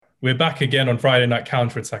We're back again on Friday Night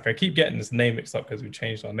Counter Attack. I keep getting this name mixed up because we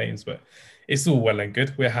changed our names, but it's all well and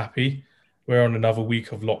good. We're happy. We're on another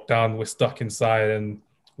week of lockdown. We're stuck inside, and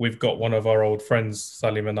we've got one of our old friends,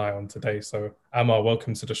 Salim and I, on today. So, Ammar,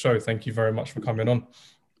 welcome to the show. Thank you very much for coming on.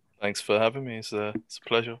 Thanks for having me. It's a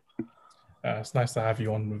pleasure. It's nice to have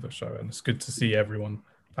you on with the show, and it's good to see everyone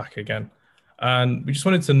back again. And we just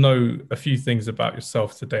wanted to know a few things about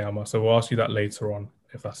yourself today, Ammar. So we'll ask you that later on,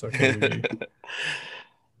 if that's okay with you.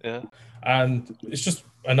 Yeah. And it's just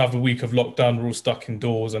another week of lockdown. We're all stuck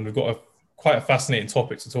indoors, and we've got quite a fascinating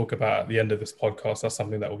topic to talk about at the end of this podcast. That's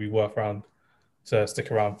something that will be worth to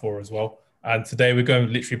stick around for as well. And today we're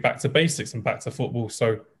going literally back to basics and back to football.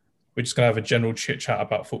 So we're just going to have a general chit chat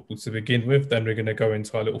about football to begin with. Then we're going to go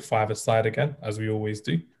into our little five-a-side again, as we always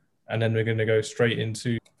do. And then we're going to go straight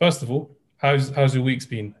into, first of all, how's your week's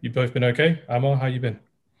been? You both been okay? Ammar, how you been?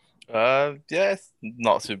 Yeah,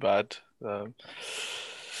 not too bad.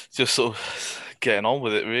 Just sort of getting on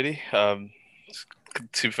with it, really. To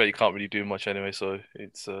be fair, you can't really do much anyway, so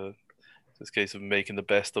it's a case of making the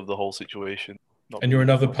best of the whole situation. And you're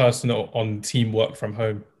another person on team work from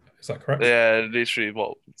home, is that correct? Yeah, literally.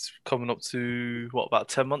 It's coming up to about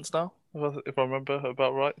 10 months now, if I remember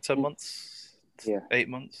about right. 10 months, yeah, 8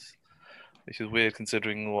 months, which is weird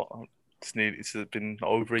considering it's been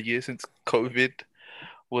over a year since COVID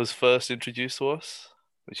was first introduced to us,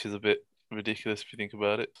 which is a bit ridiculous if you think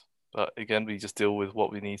about it. But again, we just deal with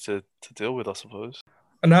what we need to deal with, I suppose.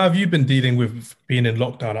 And how have you been dealing with being in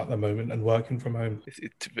lockdown at the moment and working from home?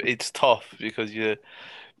 It's tough because the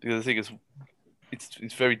thing is,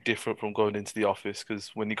 it's very different from going into the office,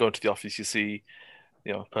 because when you go into the office, you see,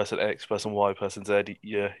 person X, person Y, person Z.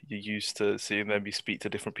 You're used to seeing them. You speak to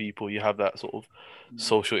different people. You have that sort of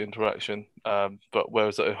social interaction. But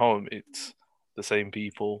whereas at home, it's the same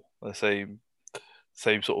people, the same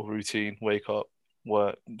sort of routine. Wake up,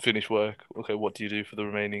 work, finish work. Okay, what do you do for the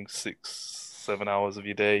remaining 6-7 hours of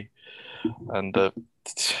your day? And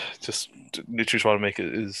just literally trying to make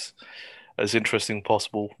it as interesting as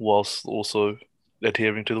possible whilst also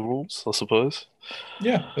adhering to the rules, I suppose.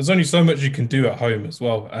 Yeah, there's only so much you can do at home as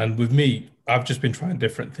well. And with me, I've just been trying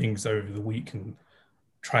different things over the week and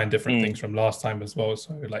trying different things from last time as well.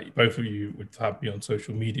 So like both of you would have me on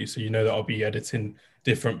social media, so you know that I'll be editing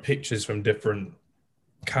different pictures from different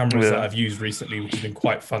cameras that I've used recently, which has been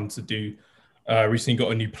quite fun to do. Recently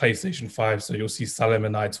got a new PlayStation 5, so you'll see Salim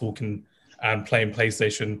and I talking and playing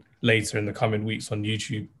PlayStation later in the coming weeks on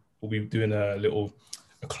YouTube. We'll be doing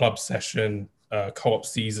a club session, co-op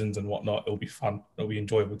seasons and whatnot. It'll be fun. It'll be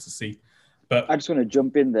enjoyable to see. But I just want to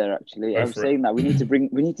jump in there. Actually, I was saying that we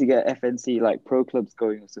need to get FNC like pro clubs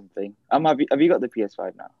going or something. Have you got the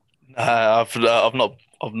PS5 now?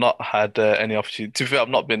 I've not had any opportunity. To be fair, I've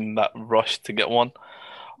not been that rushed to get one.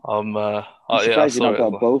 I'm surprised you've not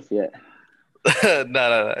got both yet.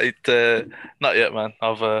 No, not yet, man.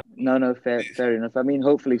 No, fair enough. I mean,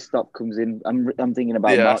 hopefully stock comes in. I'm thinking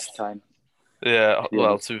about March time. Yeah,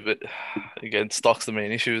 well, again, stock's the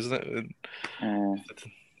main issue, isn't it?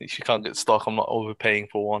 If you can't get stock, I'm not overpaying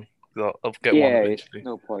for one. I'll get one eventually.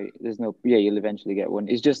 No point. You'll eventually get one.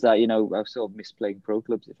 It's just that, I've sort of missed playing pro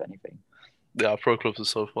clubs, if anything. Yeah, pro clubs are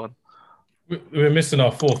so fun. We're missing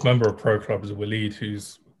our fourth member of pro clubs, Waleed,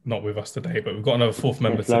 who's not with us today, but we've got another fourth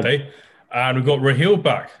member today. And we've got Raheel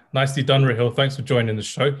back. Nicely done, Raheel. Thanks for joining the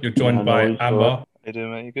show. You're joined by Ammar. How you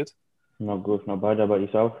doing, mate? You good? Not good, not bad. How about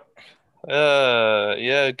yourself?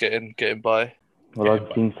 Yeah, getting by. Well, I've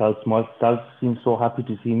seen Sal seems so happy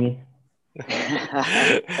to see me.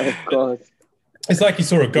 Of course. It's like he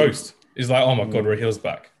saw a ghost. He's like, oh my God, Raheel's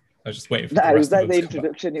back. I was just waiting for it was like the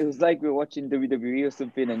introduction. It was like we were watching WWE or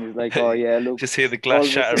something, and he was like, oh yeah, look. Just hear the glass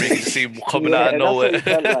shattering, you see him coming out of nowhere.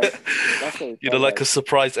 Like a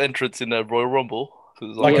surprise entrance in a Royal Rumble.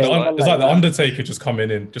 It's like the Undertaker just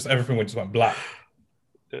coming in. Just everything just went black.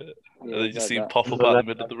 You just see him pop up out in the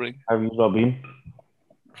middle of the ring. How have you been?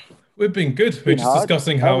 We've been good. We're just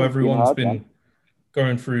discussing how everyone's been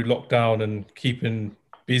going through lockdown and keeping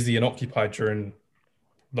busy and occupied during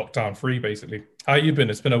lockdown free, basically. How you been?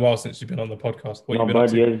 It's been a while since you've been on the podcast. Not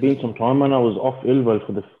bad. Yeah, it's been some time, man. I was off ill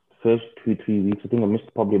for the first 2-3 weeks. I think I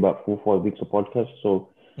missed probably about 4 or 5 weeks of podcast. So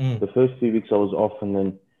the first 3 weeks I was off, and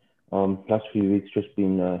then last few weeks just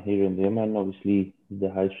been here and there, man. Obviously, the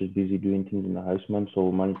house was busy doing things in the house, man. So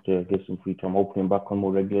we managed to get some free time. Hopefully, I'm back on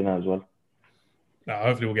more regular now as well. Now,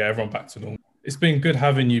 hopefully, we'll get everyone back to normal. It's been good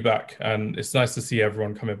having you back, and it's nice to see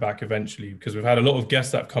everyone coming back eventually, because we've had a lot of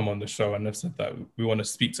guests that have come on the show and they've said that we want to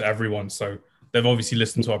speak to everyone. So they've obviously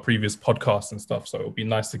listened to our previous podcasts and stuff. So it'll be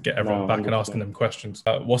nice to get everyone back and asking them questions.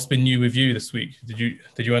 What's been new with you this week? Did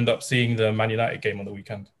you end up seeing the Man United game on the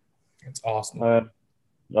weekend against Arsenal?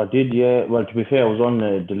 I did, yeah. Well, to be fair, I was on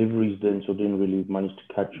deliveries then, so didn't really manage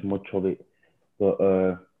to catch much of it. But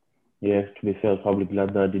yeah, to be fair, I was probably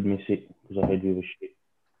glad that I did miss it because I heard we were shit.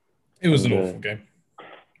 It was an awful game.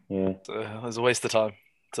 Yeah. It was a waste of time,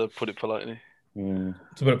 to put it politely. To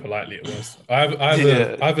put it politely, it was.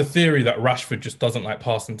 I have a theory that Rashford just doesn't like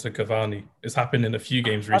passing to Cavani. It's happened in a few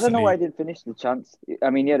games recently. I don't know why he didn't finish the chance.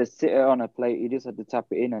 I mean, he had a sitter on a plate. He just had to tap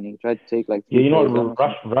it in, and he tried to take like. Yeah,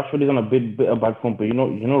 Rashford is on a bit of bad form, but you know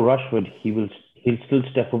Rashford, he'll still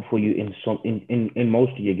step up for you in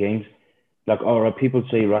most of your games. Like, all right, people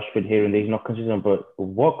say Rashford here and there, he's not consistent, but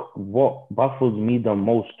what baffles me the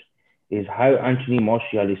most is how Anthony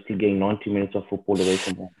Martial is still getting 90 minutes of football away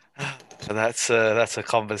from home. That's a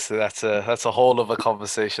conversation. That's a whole other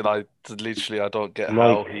conversation. I don't get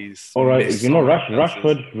how he's. All right,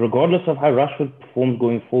 Rashford, regardless of how Rashford performs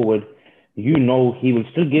going forward, he will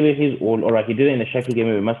still give it his all. All right, he did it in the Sheffield game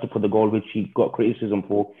where he messed up for the goal, which he got criticism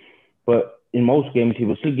for. But in most games, he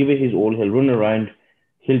will still give it his all. He'll run around.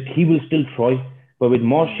 He will still try. But with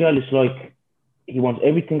Martial, it's like he wants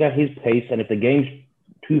everything at his pace, and if the game's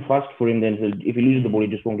too fast for him, then if he loses the ball, he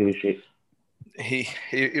just won't give a shit. He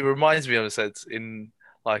reminds me, in a sense, in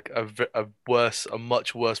like a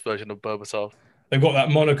much worse version of Berbatov. They've got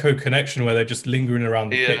that Monaco connection where they're just lingering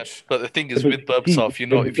around the pitch. But the thing is, with Berbatov, if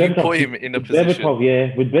you put him in a position...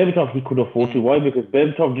 With Berbatov, he could afford to. Why? Because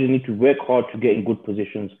Berbatov didn't need to work hard to get in good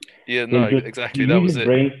positions. Yeah, no, exactly. That was it.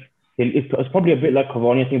 It's probably a bit like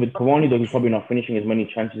Cavani. I think with Cavani, though, he's probably not finishing as many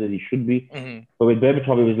chances as he should be. But with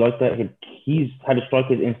Berbatov, it was like that. He's had a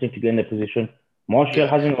striker's instinct to get in the position. Martial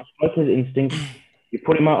hasn't got a striker's instinct. You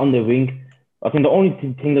put him out on the wing. I think the only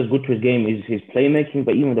thing that's good to his game is his playmaking,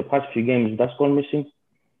 but even the past few games, that's gone missing.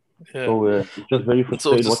 Yeah. So it's just very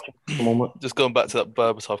frustrating watching at the moment. Just going back to that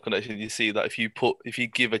Berbatov connection, you see that if you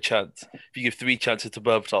give 3 chances to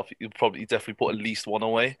Berbatov, you definitely put at least one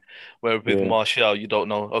away. Where with Martial, you don't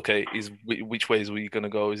know. Okay, which way is he going to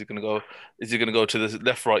go? Is he going to go to the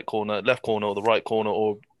left corner, or the right corner,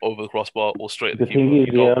 or over the crossbar, or straight at the keeper? The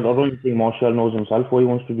thing is, I don't think Martial knows himself what he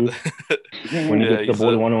wants to do when he gets the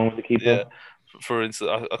ball one-on-one with the keeper. Yeah. For instance,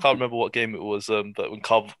 I can't remember what game it was, but when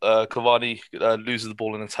Cavani loses the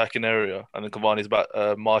ball in an attacking area, and then Cavani's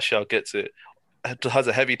Martial gets it, has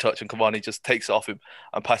a heavy touch, and Cavani just takes it off him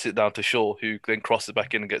and passes it down to Shaw, who then crosses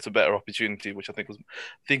back in and gets a better opportunity, which I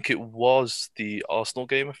think it was the Arsenal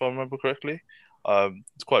game, if I remember correctly.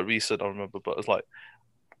 It's quite recent, I remember, but it's like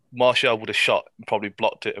Martial would have shot and probably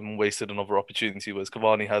blocked it and wasted another opportunity, whereas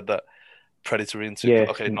Cavani had that predatory instinct.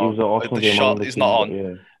 The shot is not on.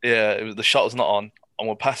 The shot is not on. I'm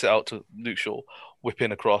gonna pass it out to Luke Shaw, whip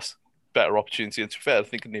in across, better opportunity. And to be fair, I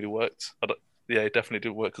think it nearly worked. It definitely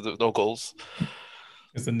didn't work because there was no goals.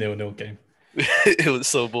 It's a 0-0 game. It was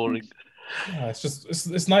so boring. Yeah,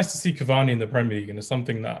 it's nice to see Cavani in the Premier League, and it's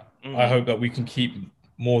something that I hope that we can keep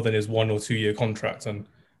more than his 1 or 2 year contract. And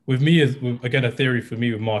with me, again, a theory for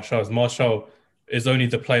me with Martial is only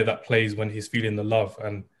the player that plays when he's feeling the love,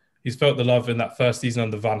 and he's felt the love in that first season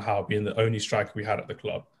under Van Gaal, being the only striker we had at the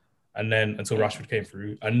club. And then until Rashford came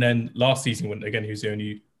through. And then last season, when again, he was the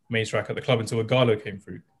only main striker at the club until Ighalo came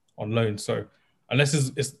through on loan. So unless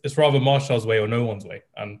it's rather Martial's way or no one's way.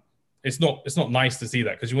 And it's not nice to see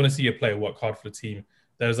that, because you want to see a player work hard for the team.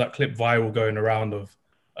 There's that clip viral going around of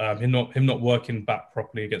him not working back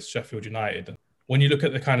properly against Sheffield United. When you look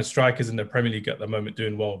at the kind of strikers in the Premier League at the moment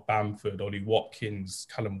doing well, Bamford, Ollie Watkins,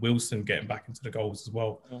 Callum Wilson getting back into the goals as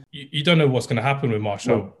well. You don't know what's going to happen with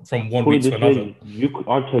Martial from one week to another.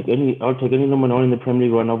 I'll take any number 9 in the Premier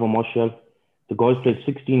League right now for Martial. The guy's played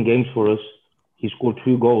 16 games for us. He scored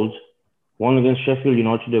 2 goals. One against Sheffield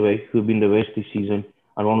United away, who've been the worst this season,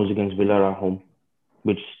 and one was against Villa at home.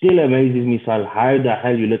 Which still amazes me, Sal, how the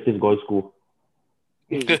hell you let this guy score.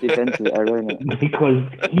 He's defensive error, isn't it? Because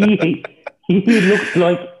he looks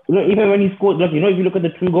like, even when he scored, if you look at the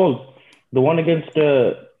 2 goals, the one against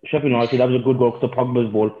Sheffield United, that was a good goal because of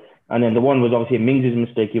Pogba's ball. And then the one was obviously Mings'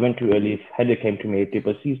 mistake. He went too early. His header came to me.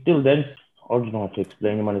 But he's still then, I don't know how to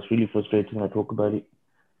explain him, and it's really frustrating when I talk about it.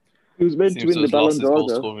 He was meant to win the Ballon d'Or,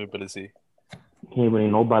 though. He ain't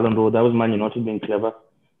winning no Ballon d'Or. That was Man United being clever.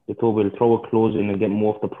 They thought we'll throw a clause in and get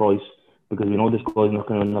more of the price, because we know this guy's not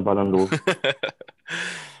going to win the Ballon d'Or.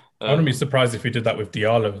 I wouldn't be surprised if we did that with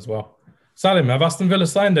Diallo as well. Salim, have Aston Villa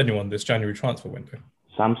signed anyone this January transfer window?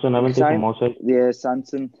 Samson, haven't they, from our side? Yeah,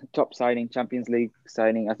 Sanson, top signing, Champions League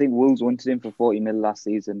signing. I think Wolves wanted him for 40 mil last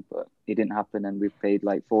season, but it didn't happen, and we paid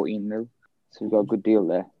like 14 mil. So we got a good deal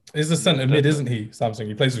there. He's the centre mid, isn't he, Samson?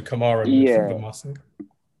 He plays with Kamara in midfield.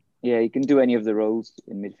 Yeah, he can do any of the roles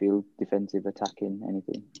in midfield, defensive, attacking,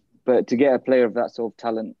 anything. But to get a player of that sort of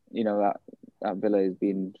talent, at Villa has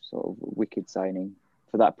been sort of a wicked signing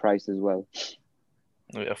for that price as well.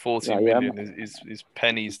 Yeah, 14 million is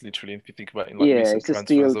pennies, literally, if you think about it. In like yeah, recent it's a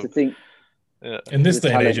steal transfers to think. Yeah. In this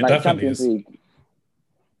day and age, it like definitely is.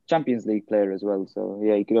 Champions League player as well. So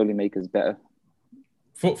yeah, he could only make us better.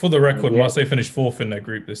 For the record, Marseille finished 4th in their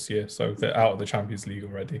group this year, so they're out of the Champions League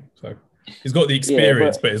already. So he's got the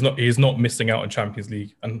experience, but he's not missing out on Champions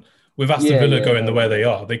League. And with Aston Villa going the way they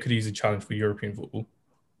are, they could easily challenge for European football.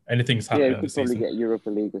 Anything's happening this season. Yeah, could probably get Europa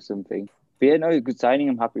League or something. But yeah, no, good signing.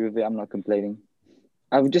 I'm happy with it. I'm not complaining.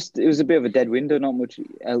 It was a bit of a dead window. Not much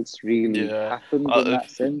else really happened in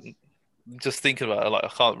that sense. Just thinking about it, like I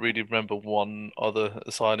can't really remember one other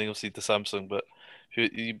signing, obviously the Samsung, but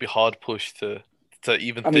you'd be hard pushed to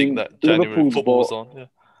even think that January football was on.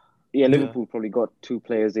 Yeah, Liverpool probably got 2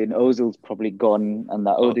 players in. Ozil's probably gone, and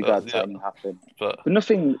that Odegaard signing happened. But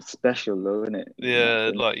nothing special, though, isn't it?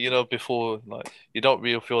 Yeah, like before, like you don't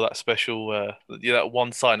really feel that special. That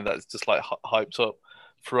one signing that's just like hyped up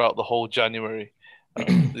throughout the whole January.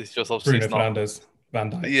 It's just obviously Bruno Fernandes, Van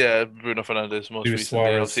Dijk. Yeah, Bruno Fernandes most Luis recently.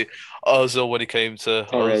 Suarez. Obviously, Ozil when he came to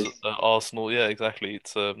Arsenal. Yeah, exactly.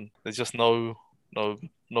 It's there's just no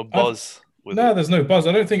buzz. There's no buzz.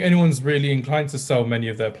 I don't think anyone's really inclined to sell many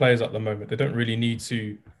of their players at the moment. They don't really need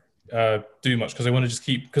to do much because they want to just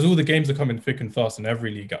because all the games are coming thick and fast in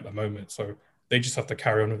every league at the moment. So they just have to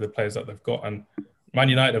carry on with the players that they've got. And Man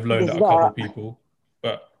United have loaned out a couple of people,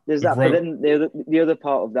 but there's that. But then the other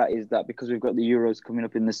part of that is that because we've got the Euros coming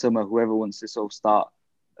up in the summer, whoever wants to sort of start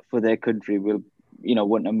for their country will,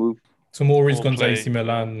 want to move. Tomori's gone to AC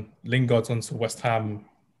Milan. Lingard's gone to West Ham.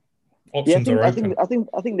 Options are open. I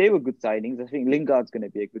think they were good signings. I think Lingard's going to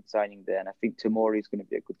be a good signing there, and I think Tomori's going to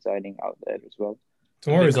be a good signing out there as well.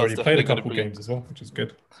 Tomori's already played a couple games as well, which is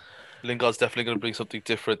good. Lingard's definitely going to bring something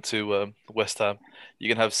different to West Ham. You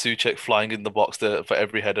can have Souček flying in the box there for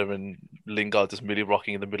every header and Lingard just really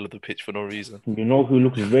rocking in the middle of the pitch for no reason. You know who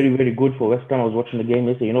looks very, very good for West Ham? I was watching the game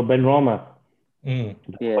yesterday. Ben Rama. Yeah,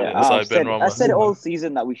 I said all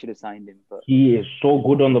season that we should have signed him. But he is so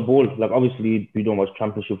good on the ball. Like, obviously, we don't watch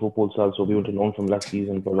Championship football, so we wouldn't have known from last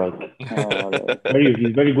season. But, like,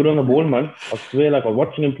 he's very good on the ball, man. I swear, like, I was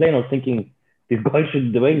watching him play and I was thinking, this guy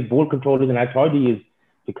the way his ball control is and how hard he is,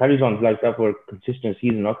 if he carries on like that for a consistent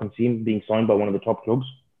season, I can see him being signed by one of the top clubs.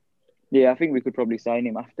 Yeah, I think we could probably sign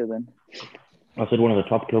him after then. I said one of the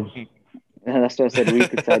top clubs. That's what I said, we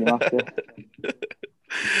could sign him after.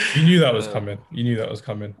 You knew that was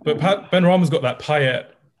coming. But Benrahma's got that Payet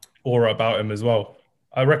aura about him as well.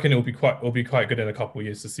 I reckon it'll be quite good in a couple of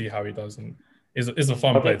years to see how he does, and is a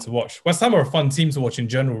fun player to watch. West Ham are a fun team to watch in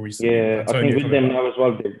general recently. Yeah, I think with them now as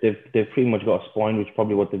well, they've pretty much got a spine, which is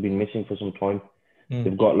probably what they've been missing for some time.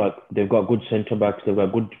 They've got good centre backs, they've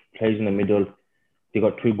got good players in the middle. They've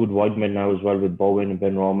got 2 good wide men now as well with Bowen and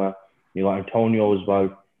Benrahma. You got Antonio as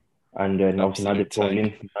well. And obviously now they've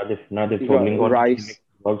thrown Lingard. Rice,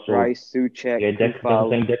 Souček. Yeah,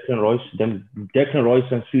 Declan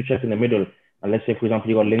Rice and Souček in the middle. And let's say, for example,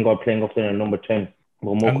 you got Lingard playing up there in number 10.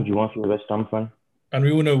 What more could you want from a West Ham fan? And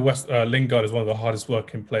we all know Lingard is one of the hardest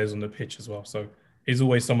working players on the pitch as well. So he's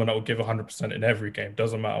always someone that will give 100% in every game.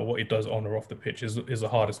 Doesn't matter what he does on or off the pitch. Is the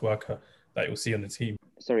hardest worker that you'll see on the team.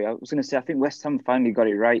 Sorry, I was going to say, I think West Ham finally got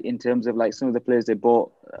it right in terms of like some of the players they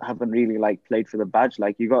bought haven't really like played for the badge.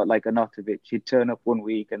 Like you got like Arnautovic, he'd turn up one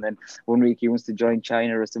week and then one week he wants to join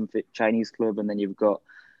China or some Chinese club, and then you've got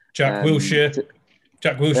Jack Wilshere.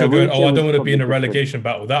 Jack Wilshere going, I don't want to be in a relegation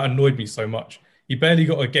battle. That annoyed me so much. He barely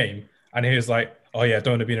got a game, and he was like, oh yeah, I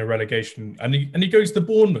don't want to be in a relegation. And he goes to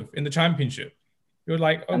Bournemouth in the Championship. You're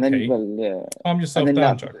like, okay, calm yourself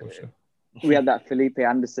down, Jack Wilshere. We had that Felipe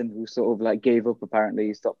Anderson who sort of like gave up. Apparently,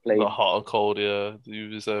 he stopped playing. Hot and cold, yeah. He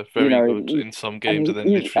was very good in some games,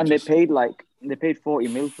 they paid 40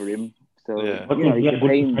 mil for him. So yeah. He had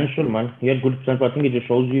good potential, man. He had good potential. I think it just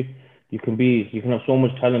shows you can have so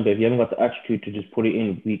much talent, but if you haven't got the attitude to just put it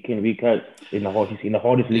in, week out in the hardest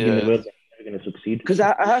league in the world, you're going to succeed. Because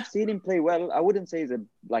I have seen him play well. I wouldn't say he's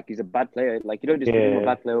a bad player. Like you don't just give him a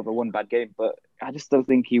bad player over one bad game, but I just don't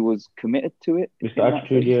think he was committed to it. It's the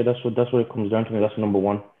attitude, yeah. That's what it comes down to. That's number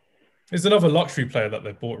one. There's another luxury player that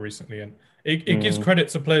they bought recently, and it gives credit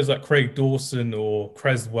to players like Craig Dawson or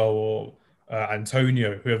Creswell or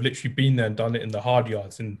Antonio, who have literally been there and done it in the hard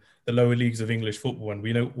yards in the lower leagues of English football. And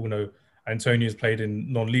we all know Antonio's played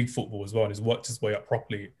in non-league football as well, and has worked his way up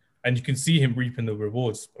properly. And you can see him reaping the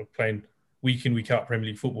rewards of playing week in, week out Premier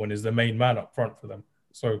League football, and is the main man up front for them.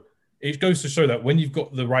 So it goes to show that when you've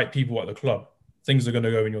got the right people at the club, things are going to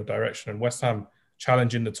go in your direction. And West Ham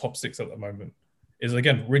challenging the top 6 at the moment is,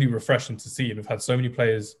 again, really refreshing to see. And we've had so many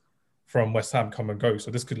players from West Ham come and go. So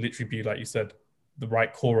this could literally be, like you said, the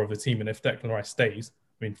right core of the team. And if Declan Rice stays,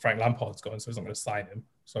 I mean, Frank Lampard's gone, so he's not going to sign him.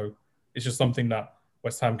 So it's just something that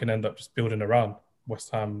West Ham can end up just building around.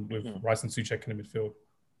 West Ham with Rice and Souček in the midfield,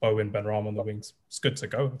 Bowen, Benrahma on the wings. It's good to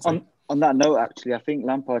go. On that note, actually, I think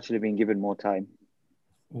Lampard should have been given more time.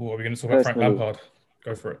 Ooh, are we going to talk about Frank Lampard?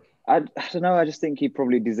 Go for it. I don't know. I just think he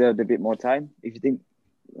probably deserved a bit more time. If you think,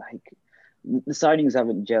 like, the signings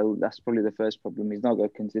haven't gelled, that's probably the first problem. He's not got a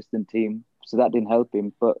consistent team, so that didn't help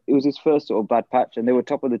him. But it was his first sort of bad patch, and they were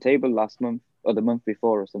top of the table last month or the month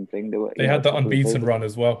before or something. They had the unbeaten run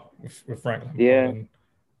as well with Frank Lampard. Yeah.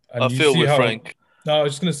 And I feel with Frank. No, I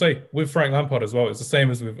was just going to say, with Frank Lampard as well, it's the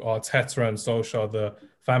same as with Arteta and Solskjaer. The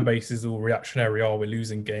fan base is all reactionary. We're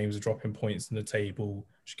losing games, dropping points in the table.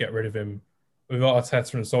 Should get rid of him. With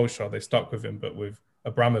Arteta and Solskjaer, they stuck with him. But with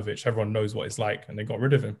Abramovich, everyone knows what it's like, and they got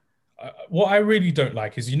rid of him. What I really don't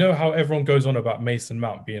like is, you know how everyone goes on about Mason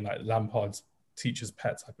Mount being like Lampard's teacher's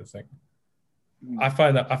pet type of thing? I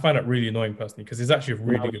find that really annoying personally, because he's actually a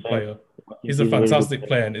really good player. He's a fantastic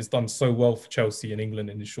player and has done so well for Chelsea and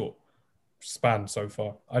England in his short span so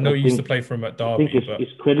far. I know he used to play for him at Derby. I think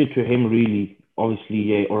it's credit to him, really. Obviously,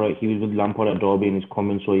 yeah, all right, he was with Lampard at Derby in his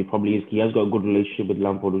comments, so he has got a good relationship with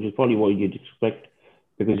Lampard, which is probably what you'd expect,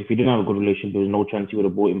 because if he didn't have a good relationship, there was no chance he would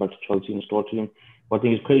have brought him back to Chelsea and started him. But I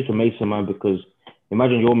think it's credit to Mason Mount, because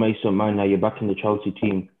imagine you're Mason Mount now, you're back in the Chelsea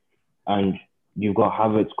team, and you've got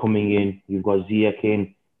Havertz coming in, you've got Ziyech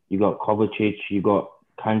in, you've got Kovacic, you've got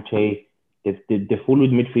Kante. They're full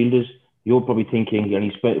with midfielders. You're probably thinking, and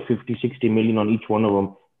he spent 50, 60 million on each one of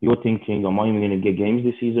them. You're thinking, am I even going to get games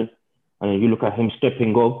this season? And then you look at him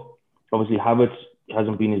stepping up. Obviously, Havertz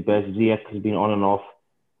hasn't been his best. Ziyech has been on and off.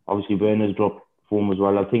 Obviously, Werner's dropped form as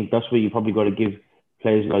well. I think that's where you probably got to give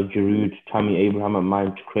players like Giroud, Tammy Abraham and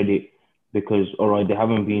Mount credit, because, all right, they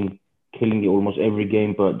haven't been killing it almost every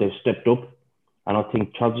game, but they've stepped up. And I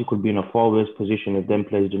think Chelsea could be in a far worse position if them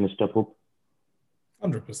players didn't step up.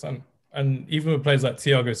 100%. And even with players like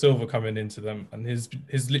Thiago Silva coming into them, and he's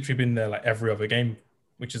literally been there like every other game,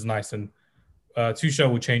 which is nice. And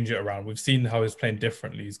Tuchel will change it around. We've seen how he's playing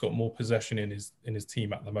differently. He's got more possession in his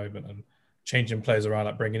team at the moment, and changing players around,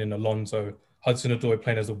 like bringing in Alonso, Hudson-Odoi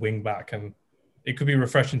playing as a wing back, and it could be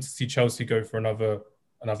refreshing to see Chelsea go for another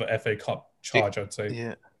FA Cup charge. I'd say.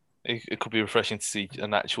 Yeah, it could be refreshing to see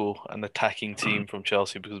an attacking team from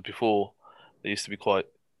Chelsea, because before they used to be quite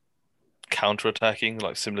counter-attacking,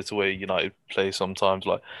 like similar to where United play sometimes,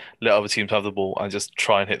 like let other teams have the ball and just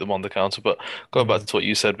try and hit them on the counter. But going back to what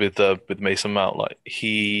you said with Mason Mount, like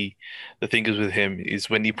the thing is with him is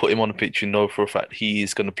when you put him on a pitch, you know for a fact he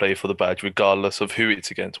is going to play for the badge regardless of who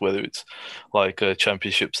it's against, whether it's like a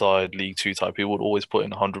Championship side, League Two type. He would always put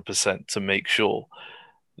in 100% to make sure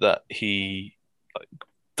that he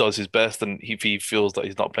does his best, and if he feels that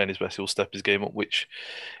he's not playing his best, he'll step his game up, which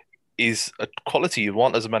is a quality you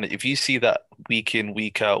want as a manager. If you see that week in,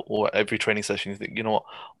 week out, or every training session, you think, you know what,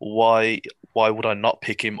 why would I not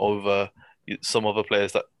pick him over some other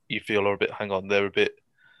players that you feel are they're a bit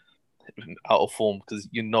out of form, because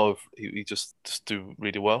he just do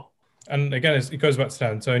really well. And again, it goes back to the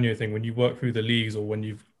Antonio thing. When you work through the leagues or when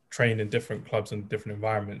you've trained in different clubs and different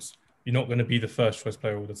environments, you're not going to be the first choice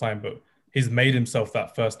player all the time, but he's made himself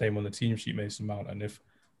that first name on the team sheet, Mason Mount. And if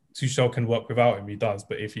Tuchel can work without him, he does.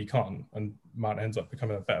 But if he can't, and Mount ends up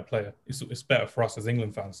becoming a better player, it's better for us as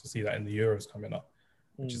England fans to see that in the Euros coming up,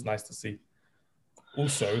 which is nice to see.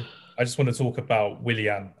 Also, I just want to talk about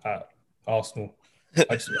Willian at Arsenal.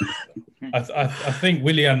 I think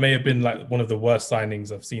Willian may have been like one of the worst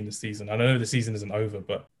signings I've seen this season. I know the season isn't over,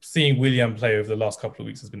 but seeing Willian play over the last couple of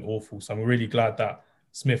weeks has been awful. So I'm really glad that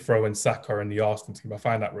Smith Rowe and Saka are in the Arsenal team. I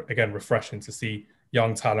find that, again, refreshing to see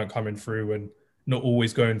young talent coming through and not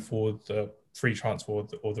always going for the free transfer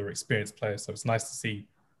or the experienced players. So it's nice to see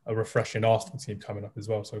a refreshing Arsenal team coming up as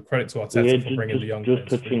well. So credit to Arteta for bringing the young players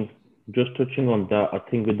through. Just touching on that, I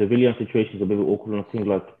think with the Willian situation is a bit awkward. And I think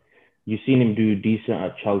like you've seen him do decent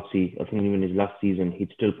at Chelsea. I think even his last season,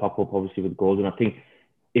 he'd still pop up obviously with goals. And I think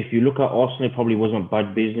if you look at Arsenal, it probably wasn't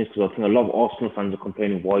bad business, because I think a lot of Arsenal fans are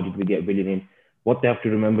complaining, why did we get Willian in? What they have to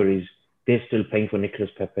remember is they're still paying for Nicolas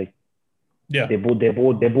Pepe. Yeah, they're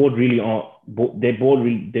not really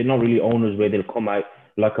owners where they'll come out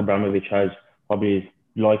like Abramovich has, probably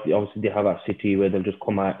like obviously they have at City, where they'll just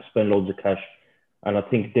come out, spend loads of cash. And I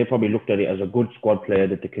think they probably looked at it as a good squad player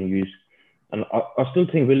that they can use. And I still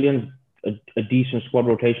think Willian's a decent squad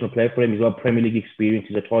rotational player for him. He's got Premier League experience,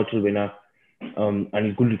 he's a title winner, and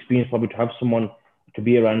he's good experience probably to have someone to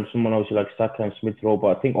be around, someone obviously like Saka and Smith Rowe.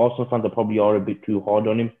 But I think Arsenal fans probably are a bit too hard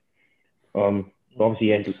on him. So obviously,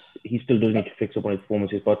 yeah, he still does need to fix up on his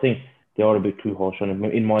performances, but I think they are a bit too harsh on him,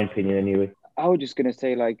 in my opinion, anyway. I was just going to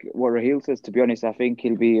say, like what Raheel says, to be honest, I think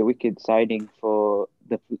he'll be a wicked signing for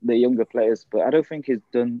the younger players. But I don't think he's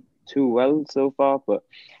done too well so far. But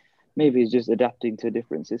maybe he's just adapting to a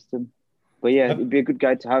different system. But yeah, it'd be a good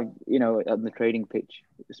guy to have, on the training pitch,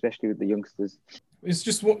 especially with the youngsters.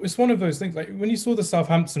 It's one of those things. Like when you saw the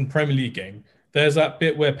Southampton Premier League game, there's that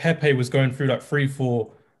bit where Pepe was going through like 3-4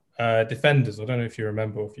 defenders. I don't know if you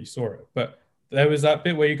remember or if you saw it, but there was that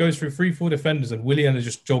bit where he goes through 3-4 defenders and Willian is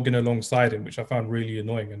just jogging alongside him, which I found really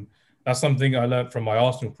annoying. And that's something I learned from my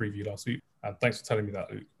Arsenal preview last week. And thanks for telling me that,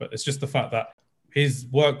 Luke. But it's just the fact that his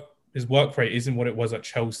work rate isn't what it was at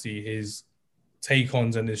Chelsea. His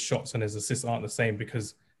take-ons and his shots and his assists aren't the same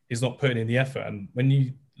because he's not putting in the effort. And when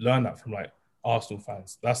you learn that from like Arsenal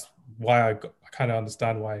fans, that's why I kind of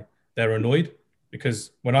understand why they're annoyed.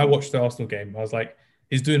 Because when I watched the Arsenal game, I was like,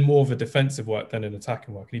 he's doing more of a defensive work than an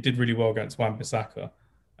attacking work. And he did really well against Wan-Bissaka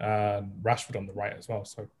and Rashford on the right as well.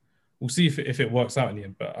 So we'll see if it works out in the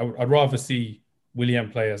end. But I'd rather see Willian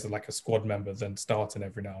play as like a squad member than starting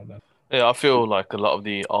every now and then. Yeah, I feel like a lot of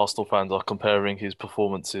the Arsenal fans are comparing his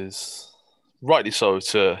performances, rightly so,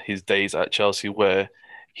 to his days at Chelsea, where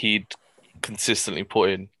he'd consistently put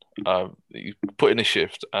in a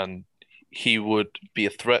shift and he would be a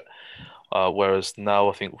threat. Whereas now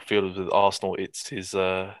I feel with Arsenal, it's his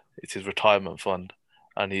retirement fund,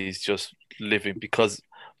 and he's just living because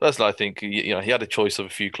personally I think he had a choice of a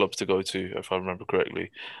few clubs to go to, if I remember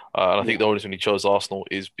correctly, and I think the only reason he chose Arsenal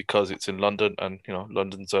is because it's in London, and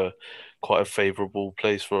London's quite a favourable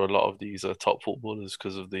place for a lot of these top footballers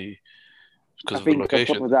because of the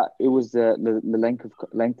location. On top of that, it was the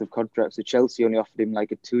length of contract. So Chelsea only offered him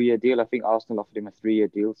like a 2-year deal. I think Arsenal offered him a 3-year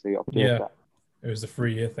deal. So he opted for that. It was a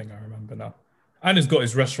 3-year thing, I remember now. And he's got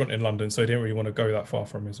his restaurant in London, so he didn't really want to go that far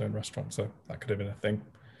from his own restaurant. So that could have been a thing.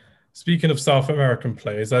 Speaking of South American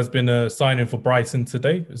players, there's been a signing for Brighton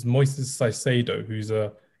today. It's Moises Caicedo, who's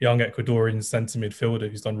a young Ecuadorian centre midfielder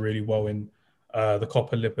who's done really well in the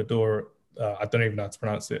Copa Libertadores. I don't even know how to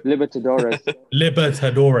pronounce it.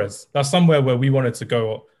 Libertadores. That's somewhere where we wanted to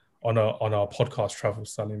go on our podcast travel,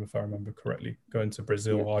 Salim, if I remember correctly, going to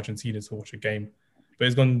Brazil or Argentina to watch a game. But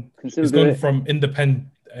he's gone from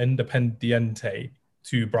Independiente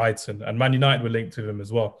to Brighton, and Man United were linked to him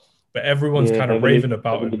as well. But everyone's kind of raving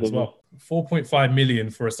about him as well. 4.5 million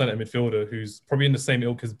for a centre midfielder who's probably in the same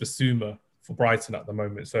ilk as Basuma for Brighton at the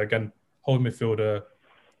moment. So again, hold midfielder,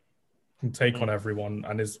 can take on everyone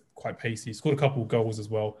and is quite pacey. He scored a couple of goals as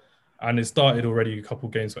well, and it started already a couple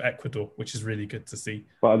of games for Ecuador, which is really good to see.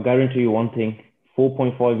 But I guarantee you one thing,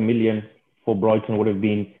 4.5 million for Brighton would have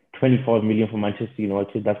been 25 million for Manchester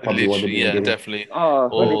United. That's probably what they're doing. Yeah, definitely.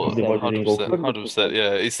 100%.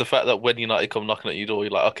 Yeah, it's the fact that when United come knocking at your door,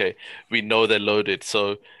 you're like, okay, we know they're loaded.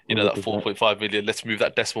 So, that 4.5 million, let's move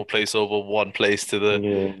that decimal place over one place to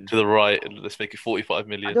the right, and let's make it 45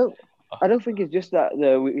 million. I don't think it's just that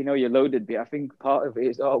you're loaded bit. I think part of it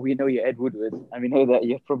is we know you're Ed Woodward, and we know that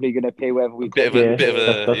you're probably going to pay whatever we. That's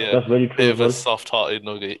very true. Bit of a soft-hearted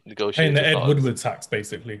negotiator. Paying the Ed Woodward tax,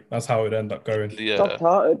 basically. That's how it would end up going. Yeah.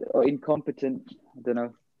 Soft-hearted or incompetent, I don't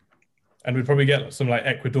know. And we'd probably get some like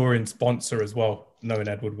Ecuadorian sponsor as well, knowing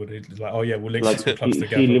Ed Woodward. He's like, oh yeah, we'll link two clubs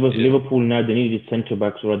together. Liverpool now, they needed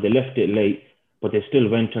centre-backs, right? They left it late, but they still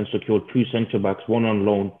went and secured 2 centre-backs, one on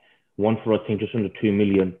loan, one for, I think, just under 2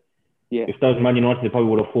 million. Yeah. If that was Man United, they probably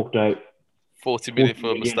would have forked out 40 million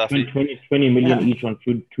for Mustafi. 20 million each on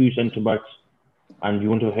two centre-backs, and you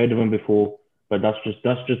wouldn't have heard of them before. But that's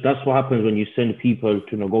what happens when you send people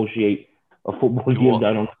to negotiate a football deal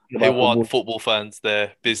down. They want football fans,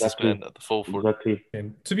 they're businessmen at the forefront. Exactly.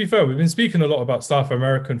 And to be fair, we've been speaking a lot about South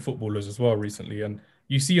American footballers as well recently, and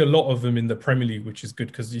you see a lot of them in the Premier League, which is good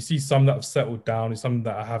because you see some that have settled down and some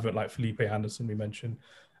that haven't, like Felipe Anderson we mentioned,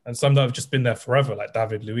 and some that have just been there forever, like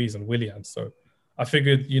David Luiz and Willian. So I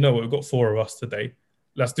figured, we've got 4 of us today.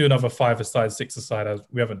 Let's do another 5-a-side, 6-a-side, as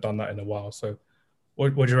we haven't done that in a while. So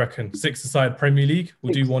what do you reckon? 6-a-side Premier League?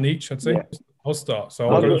 We'll do one each, I'd say. Yeah. I'll start. So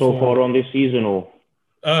I'll go so far on this season or?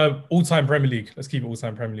 All-time Premier League. Let's keep it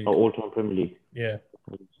all-time Premier League. All-time Premier League. Yeah.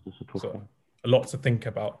 So, a lot to think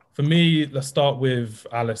about. For me, let's start with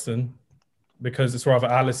Alisson, because it's rather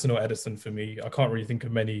Alisson or Edison for me. I can't really think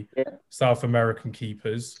of many South American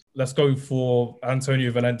keepers. Let's go for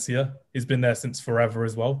Antonio Valencia. He's been there since forever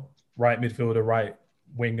as well. Right midfielder, right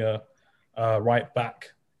winger, right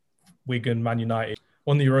back, Wigan, Man United.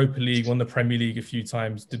 Won the Europa League, won the Premier League a few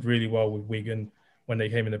times, did really well with Wigan when they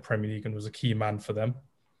came in the Premier League and was a key man for them.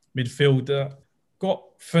 Midfielder, got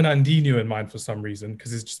Fernandinho in mind for some reason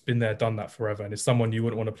because he's just been there, done that forever, and it's someone you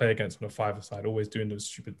wouldn't want to play against on a 5-a-side, always doing those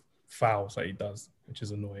stupid fouls that he does, which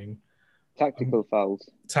is annoying. Tactical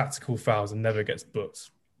fouls and never gets booked.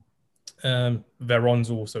 Veron's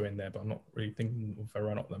also in there, but I'm not really thinking of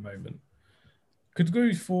Veron at the moment. Could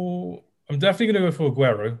go for. I'm definitely going to go for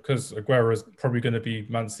Aguero because Aguero is probably going to be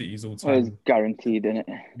Man City's all-time. Well, it's guaranteed, isn't it?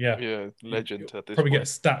 Yeah, legend at this probably point. Get a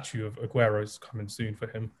statue of Aguero's coming soon for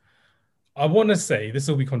him. I want to say this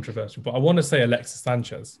will be controversial, but I want to say Alexis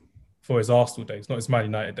Sanchez for his Arsenal days, not his Man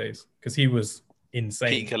United days, because he was insane.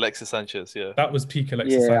 Peak Alexis Sanchez, yeah. That was peak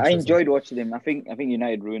Alexis Sanchez. I enjoyed watching him. I think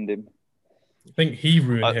United ruined him. I think he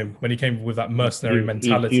ruined him when he came with that mercenary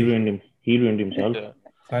mentality. He ruined him. He ruined himself. Yeah.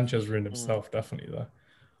 Sanchez ruined himself, definitely there.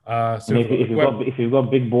 So if you've got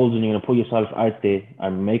big balls and you're gonna put yourself out there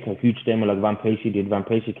and make a huge statement like Van Persie did, Van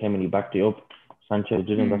Persie came and he backed it up. Sanchez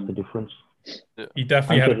didn't. That's the difference. Yeah. He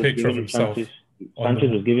definitely had a picture of himself.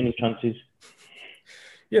 Sanchez was giving him chances.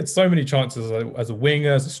 He had so many chances as a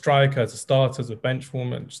winger, as a striker, as a starter, as a bench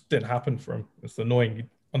warmer. It just didn't happen for him. It's annoying.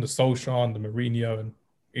 Under Solskjaer, under Mourinho, and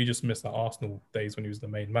he just missed that Arsenal days when he was the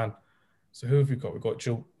main man. So who have we got? We've got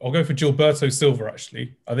I'll go for Gilberto Silva,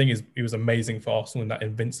 actually. I think he was amazing for Arsenal in that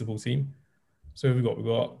invincible team. So who have we got? We've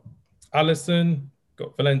got Alisson,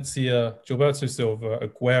 got Valencia, Gilberto Silva,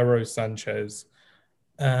 Aguero, Sanchez,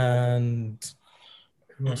 and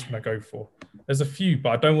who else can I go for? There's a few,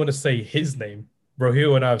 but I don't want to say his name.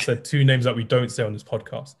 Raheel and I have said two names that we don't say on this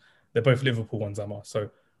podcast. They're both Liverpool ones, Amar.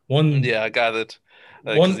 So one... Yeah, I gathered.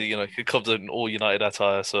 Because he comes in all United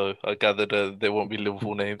attire, so I gathered they won't be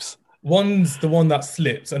Liverpool names. One's the one that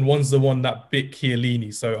slipped, and one's the one that bit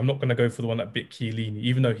Chiellini. So I'm not going to go for the one that bit Chiellini,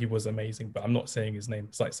 even though he was amazing. But I'm not saying his name.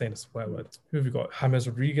 It's like saying a swear word. Who have we got? James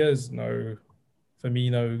Rodriguez? No.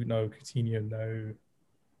 Firmino? No. Coutinho? No.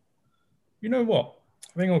 You know what?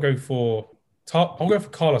 I think I'll go for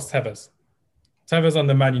Carlos Tevez. Tevez on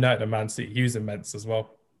the Man United and Man City. He was immense as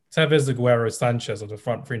well. Tevez, Aguero, Sanchez are the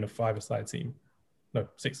front three in a five-a-side team. No,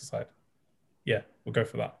 six-a-side. Yeah, we'll go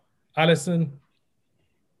for that. Alisson,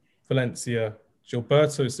 Valencia,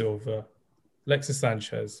 Gilberto Silva, Alexis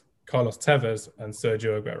Sanchez, Carlos Tevez, and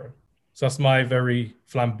Sergio Aguero. So that's my very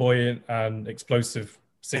flamboyant and explosive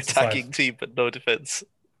attacking team, but no defense.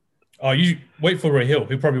 Oh, you wait for Raheel.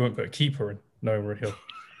 He probably won't put a keeper in. No, Raheel.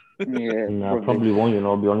 Yeah, no, probably won't.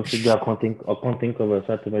 I'll be honest with you. I can't think of a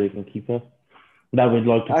South American keeper that would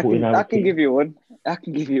like to put in. I can give you one.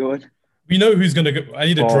 We know who's gonna go. I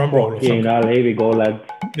need a drum roll or something. Here we go, lads.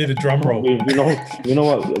 Need a drum roll. You know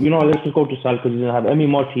what? Let's just go to Sal because he's gonna have Emi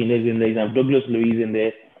Martinez in there. He's gonna have Douglas Luiz in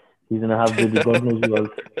there. He's gonna have God knows who else.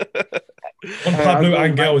 One Pablo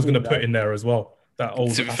Angel is gonna put in there as well. That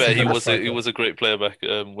old. To be fair, he was a great player back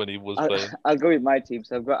when he was playing. I'll go with my team.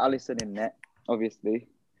 So I've got Alisson in net, obviously,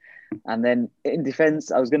 and then in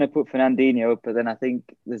defence, I was gonna put Fernandinho, but then I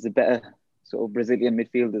think there's a better sort of Brazilian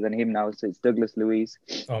midfielder than him now, so it's Douglas Luiz.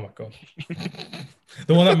 Oh my god,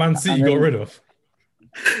 the one that Man City got rid of.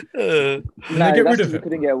 Get rid of him? He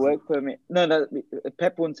couldn't get a work permit. No,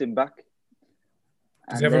 Pep wants him back.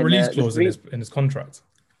 Does he have a release clause in his contract?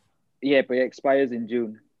 Yeah, but it expires in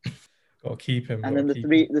June. Got to keep him. And then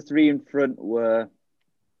the three in front were,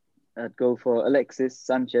 I'd go for Alexis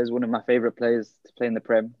Sanchez, one of my favourite players to play in the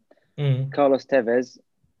Prem. Carlos Tevez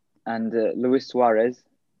and Luis Suarez.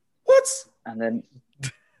 What? And then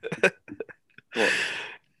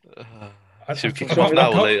what? Should we kick off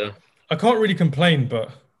now or later? I can't really complain,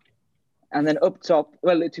 but... And then up top,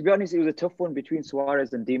 well, to be honest, it was a tough one between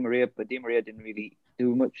Suarez and Di Maria, but Di Maria didn't really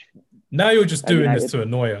do much. Now you're just doing this to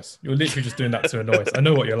annoy us. You're literally just doing that to annoy us. I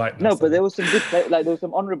know what you're like. No, but there was some good play, there was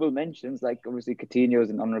some honourable mentions, like obviously Coutinho is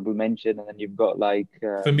an honourable mention, and then you've got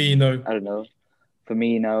Firmino. I don't know,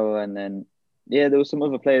 Firmino, and then there was some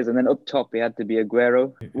other players, and then up top it had to be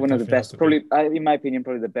Aguero, one of the best, probably in my opinion,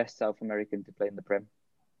 probably the best South American to play in the Prem.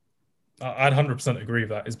 I'd 100% agree with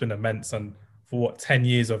that. It's been immense, and for 10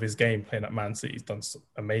 years of his game playing at Man City, he's done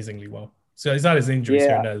amazingly well. So he's had his injuries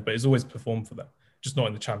here and there, but he's always performed for them, just not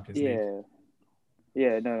in the Champions League.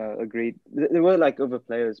 Yeah, no, agreed. There were like other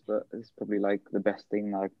players, but it's probably like the best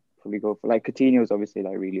thing I'd probably go for. Like Coutinho's obviously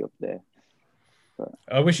like really up there. But,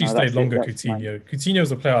 I wish he stayed longer, Coutinho.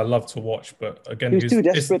 Coutinho's a player I love to watch, but again, he was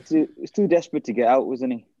too desperate to get out,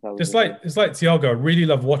 wasn't he? It's like Thiago. I really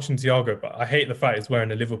love watching Thiago, but I hate the fact he's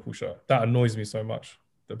wearing a Liverpool shirt. That annoys me so much.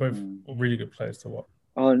 They're both really good players to watch.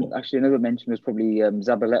 Oh, and actually, another mention was probably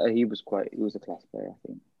Zabaleta. He was a class player, I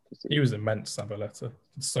think. He was immense, Zabaleta.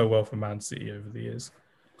 Did so well for Man City over the years.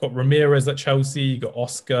 Got Ramirez at Chelsea. You got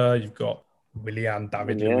Oscar. You've got Willian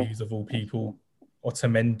David Luiz of all people.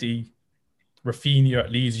 Otamendi, Rafinha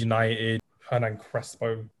at Leeds United. Hernan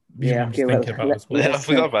Crespo. I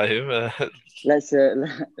forgot about him. Let's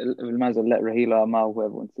we might as well let Raheel or Amal,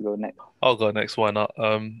 whoever wants to go next. I'll go next. Why not?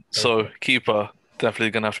 So keeper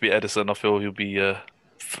definitely gonna have to be Edison. I feel he'll be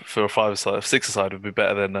for a 5-a-side, 6-a-side would be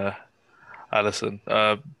better than Alisson.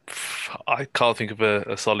 I can't think of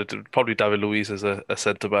a solid. Probably David Luiz as a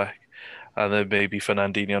centre back, and then maybe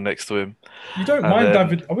Fernandinho next to him. You don't And mind then-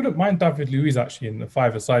 David. I wouldn't mind David Luiz actually in the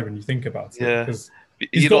five-a-side when you think about it, Yeah. because You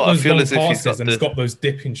he's know, got I those feel long as if he's passes got and he's got those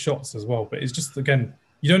dipping shots as well. But it's just, again,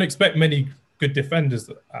 you don't expect many good defenders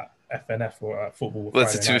at FNF or at football. Well,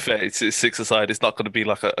 Friday to be night. fair, it's 6-a-side. It's not going to be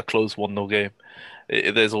like a close 1-0 game.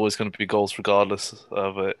 There's always going to be goals regardless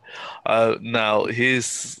of it. Now,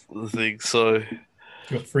 here's the thing. So,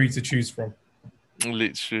 You've got 3 to choose from.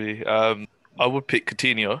 literally, I would pick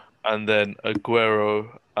Coutinho and then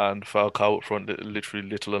Aguero and Falcao up front, literally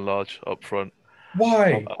little and large up front.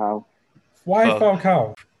 Why? Wow. Why Well,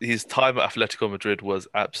 Falcao? His time at Atletico Madrid was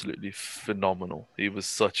absolutely phenomenal. He was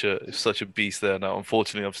such a beast there. Now,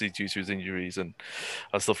 unfortunately, obviously due to his injuries and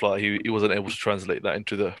stuff like that, he wasn't able to translate that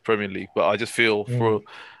into the Premier League. But I just feel for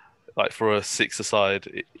a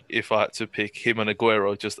 6-a-side, if I had to pick him and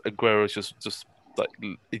Aguero's just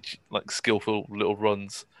like skillful little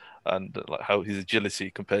runs and like how his agility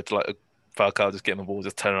compared to like Falcao just getting the ball,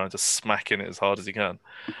 just turning around, just smacking it as hard as he can.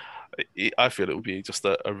 I feel it would be just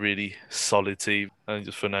a really solid team, and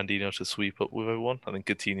just Fernandinho to sweep up with everyone, and then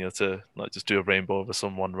Coutinho to like just do a rainbow over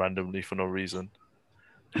someone randomly for no reason.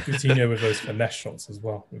 Coutinho with those finesse shots as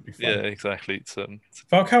well would be fun. Yeah, exactly. It's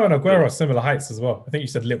Falcao and Aguero are similar heights as well. I think you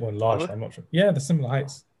said little and large. Are they? I'm not sure. Yeah, they're similar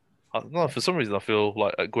heights. no, for some reason I feel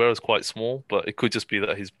like Aguero's quite small, but it could just be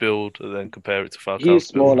that his build, and then compare it to Falcao's He's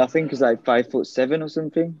small. build. I think he's like 5'7" or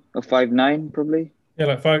something, or 5'9" probably. Yeah,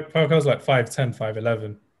 like Falcao's like 5'10",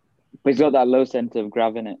 5'11". But he's got that low centre of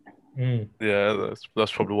gravity in it. Yeah,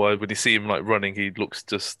 that's probably why when you see him like running, he looks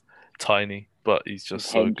just tiny, but he's just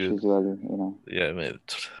so Hench good. as well, you know. Yeah, man,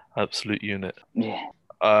 absolute unit.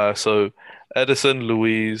 Yeah. So Edison,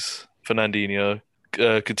 Luiz, Fernandinho,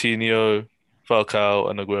 Coutinho, Falcao,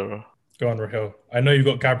 and Aguero. Go on, Rahil. I know you've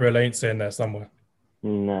got Gabriel Ain't in there somewhere.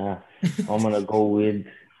 Nah, I'm gonna go with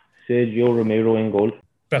Sergio Romero in goal.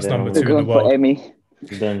 Best Yeah, number we're 2 We're in the going for world. Emmy.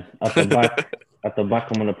 Then at the back,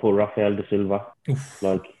 I'm gonna put Rafael de Silva. Oof.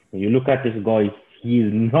 Like, when you look at this guy, he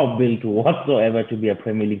is not built whatsoever to be a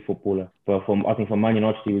Premier League footballer. But I think for Man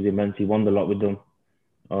United, he was immense. He won a lot with them.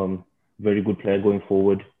 Very good player going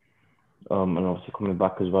forward. And obviously coming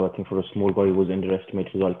back as well. I think for a small guy, he was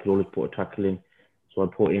underestimated as well. Could always put a tackle in. So I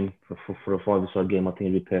put him for a 5-a-side game. I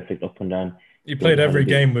think he'd be perfect up and down. He played every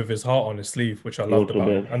game with his heart on his sleeve, which I loved also about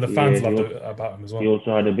him. did. And the fans Yeah, loved it about him as He well.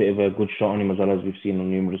 also had a bit of a good shot on him as well, as we've seen on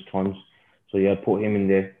numerous times. So yeah, put him in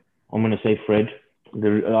there. I'm gonna say Fred.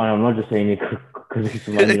 I'm not just saying it because he's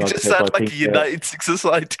from Man It United. just sounds I like a think, United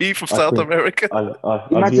Society from I South think- America. I'll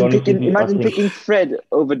be Imagine honest with you, imagine I think picking Fred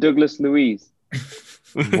over Douglas Luiz.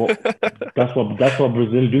 that's what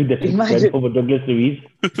Brazil do. They pick Imagine- Fred over Douglas Luiz.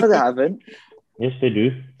 No, they haven't. Yes, they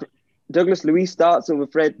do. Douglas Luiz starts over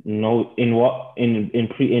Fred. No, in what in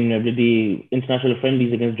the international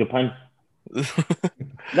friendlies against Japan.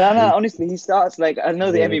 No, honestly, he starts like I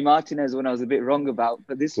know the Yeah. Emmy Martinez one I was a bit wrong about,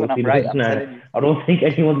 but this one Well, I'm see, right. I'm nah, telling you. I don't think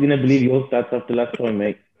anyone's gonna believe your stats after last time,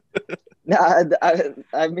 mate. No,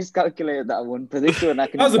 I miscalculated that one. But this one I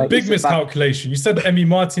can. That was a like, big it's about- miscalculation. You said Emi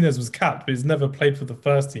Martinez was capped, but he's never played for the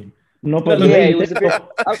first team. No, but Yeah, the way it he was said a bit-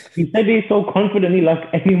 so- he said it so confidently,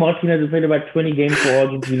 like Emi Martinez has played about 20 games for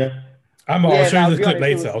Argentina. I'll Yeah, show no, you I'll the be clip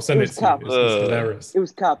honest, later. I'll send it it was to you. cap. It's hilarious. It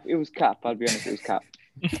was cap. It was cap. I'll be honest. It was cap.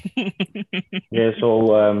 Yeah,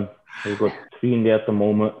 so we've got 3 in there at the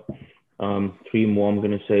moment. 3 more. I'm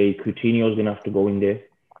gonna say Coutinho's gonna have to go in there.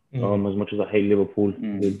 As much as I hate Liverpool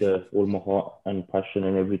with all my heart and passion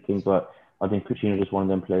and everything, but I think Coutinho is one of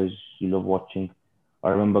them players you love watching. I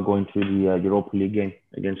remember going to the Europa League game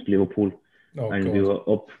against Liverpool, and God. we were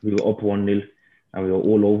up 1-0, and we were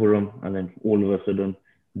all over him, and then all of a sudden,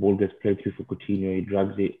 ball gets played through for Coutinho. He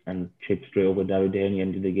drags it and chips straight over David De Gea, and he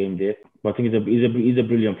ended the game there. But I think he's a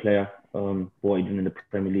brilliant player. What he did in the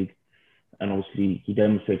Premier League, and obviously he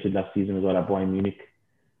demonstrated last season as well at Bayern Munich.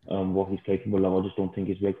 What he's capable of. I just don't think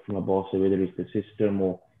he's worked from a Barca, whether it's the system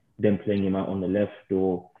or them playing him out on the left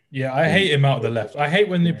or Yeah, I hate him out of the left. I hate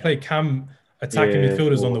when they play cam attacking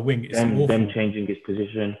midfielders on the wing. It's awful. them changing his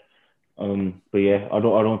position. But yeah, I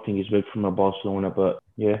don't think he's worked from a Barcelona. But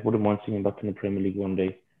yeah, wouldn't mind seeing him back in the Premier League one day,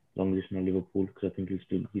 as long as it's not Liverpool, because I think he's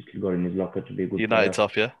still got in his locker to be a good United player.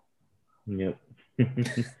 top, yeah. Yep.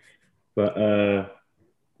 But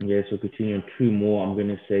yeah, so continuing 2 more, I'm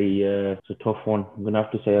gonna say it's a tough one. I'm gonna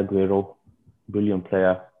have to say Aguero, brilliant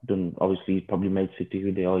player. Obviously he's probably made City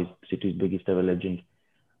who they are. He's City's biggest ever legend.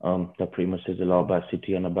 That pretty much says a lot about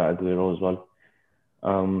City and about Aguero as well.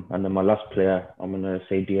 And then my last player, I'm gonna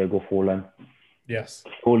say Diego Forlan. Yes.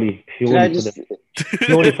 Purely Can I for just? them,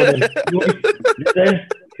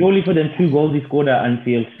 purely for them 2 goals he scored at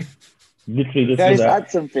Anfield. Literally, just Can I do just that.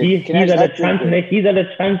 add something? He's Can I had just a add chance. something? He's had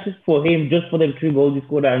a chance for him just for them 2 goals he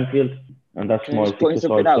scored at Anfield, and that's Can I small just point six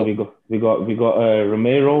something aside. So out? we got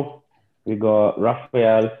Romero, we got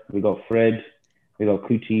Rafael, we got Fred, we got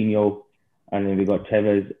Coutinho, and then we got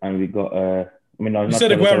Tevez, and we got I mean, no, You not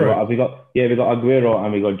said Tevez. Aguero. We got Aguero,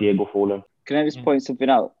 and we got Diego Forlan. Can I just point something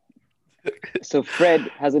out? So Fred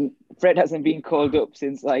hasn't been called up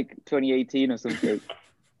since like 2018 or something.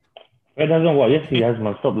 Fred hasn't what? Yes, he has,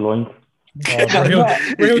 man. Stop lying.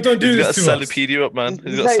 Real, don't do He's got this a to us. Salapedia up, man.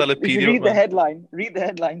 He's got Like, a if you Salapedia read up, the man. headline. Read the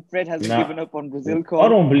headline. Fred hasn't Nah. given up on Brazil I call.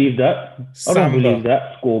 don't believe that. I Samba. don't believe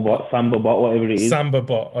that. Scorebot, Samba bot, whatever it is. Samba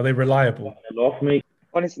bot. Are they reliable? Off me.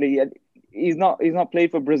 Honestly, he's not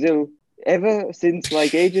played for Brazil ever since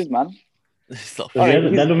like ages, man. He's not So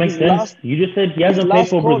Alright, that don't make his sense. last- You just said he hasn't played last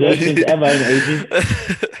for call- Brazil since ever in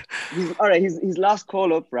ages. His last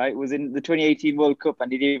call up, right, was in the 2018 World Cup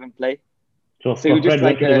and he didn't even play. So So you're just Fred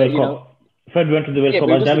went to the World you Cup. know- Fred went to the World Yeah, Cup.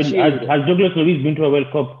 but Has, he just David, achieved has Douglas Luiz been to a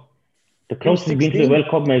World Cup? The closest he's been to the 16. World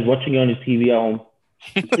Cup, man, is watching it on his TV at home.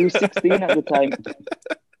 He was 16 at the time.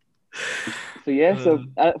 So yeah,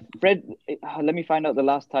 Fred. Let me find out the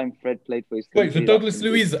last time Fred played for his country. Wait, so Douglas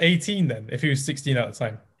Luiz is 18 then, if he was 16 at the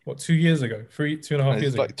time. What, 2 years ago? 2.5 years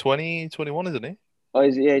He's ago? like 20, 21, isn't he? Oh,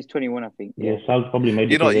 he's 21, I think. Yeah, Sal's probably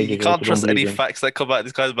made You the know, age you as well, can't so don't trust any believe him. facts that come out of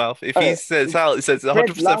this guy's mouth. If Okay. he says Sal, it says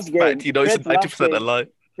 100% last fact, game- you know it's a Fred's last 90% a game- lie.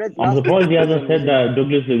 Fred's I'm last surprised he game hasn't was said that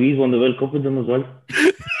Douglas Luiz won the World Cup with them as well.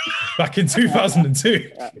 Back in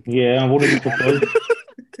 2002. Yeah, I wouldn't be surprised.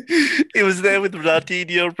 He was there with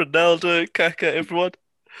Ronaldinho, Ronaldo, Kaká, everyone.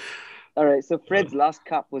 All right, so Fred's last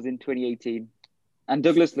cap was in 2018, and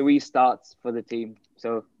Douglas Luiz starts for the team.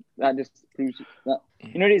 So that just proves that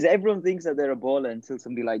you know it is. Everyone thinks that they're a baller until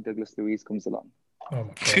somebody like Douglas Luiz comes along. Oh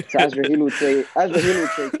my God. So as Rahil would say,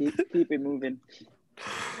 keep it moving.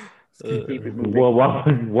 Keep it moving. Well, what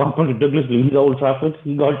happened to Douglas Luiz at Old Trafford?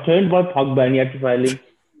 He got turned by Pogba and he had to file him.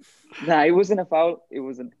 Nah, it wasn't a foul. It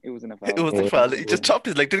wasn't a foul. It was a foul. He just chopped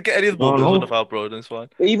his leg. Didn't get any of the ball. No, It no. wasn't a foul, bro. That's fine.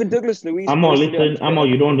 But even Douglas Luiz. Amo, posted it on listen, Twitter. Amo,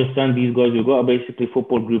 you don't understand these guys. We've got a basically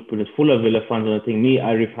football group and it's full of Villa fans and I think me,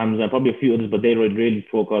 Arif Hamza, and probably a few others, but they really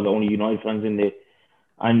talk are the only United fans in there.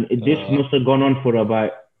 And this must have gone on for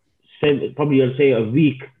about, probably I'll say a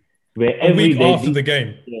week, where A week after the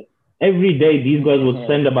game. every day these guys would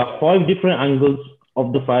send about 5 different angles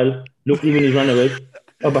of the file. Look, even he's run away.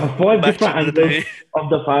 About 5 different Match of the angles day. of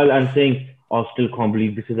the file and saying, I still can't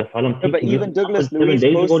believe this is a file. I'm No, but thinking even this Douglas happened 7 Luiz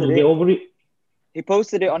days ago posted to it. get over it. He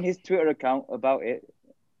posted it on his Twitter account about it,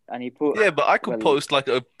 and he put. Yeah, but I could well, post like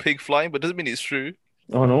a pig flying, but doesn't mean it's true.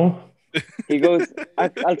 Oh no. He goes,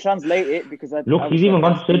 I'll translate it because I. Look, I was he's even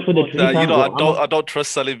trying gone to search for the to- tree. You know, Well, I don't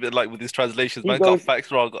trust Salim like with his translations. He Man got goes-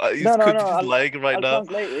 facts wrong. He's No, just lying right I'll now.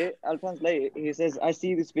 translate it. He says, I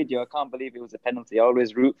see this video. I can't believe it was a penalty. I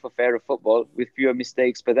always root for fairer football with fewer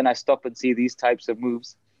mistakes, but then I stop and see these types of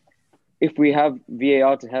moves. If we have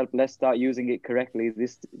VAR to help, let's start using it correctly.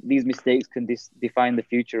 These mistakes can define the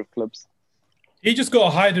future of clubs. He just got a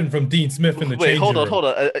hiding from Dean Smith in the Wait, changing room. hold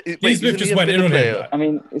on. Dean Smith just went in on him. I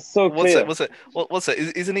mean, it's so clear. What's that?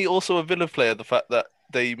 Isn't he also a Villa player? The fact that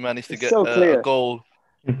they managed to It's get so clear. a goal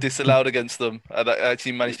disallowed against them and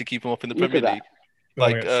actually managed to keep him up in the Look Premier at League.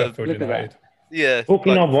 Going Like, at Sheffield look at United. Yeah.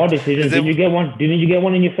 Talking like, of war decisions, is didn't you get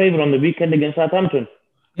one in your favour on the weekend against Southampton?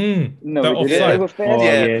 No, that we didn't. offside. They were fair. Oh,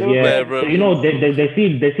 Yeah, They were yeah. fair. where, So, you know, they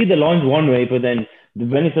see the lines one way, but then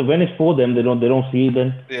when it's for them, they don't see it.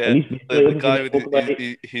 Then Yeah, at least the guy with talk about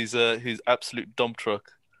it. his absolute dump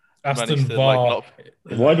truck. Aston managed to, VAR.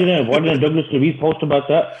 Why didn't Douglas Luiz post about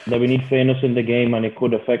that we need fairness in the game and it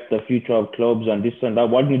could affect the future of clubs and this and that?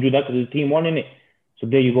 Why didn't you do that? Because the team won in it. So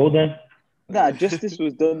there you go then. Nah, justice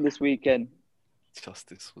was done this weekend.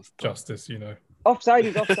 Justice was done. Justice, you know. Offside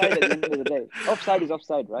is offside at the end of the day. Offside is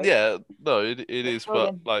offside, right? Yeah, no, it is,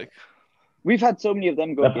 but like, We've had so many of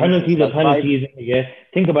them go. The penalties are penalties. Yeah.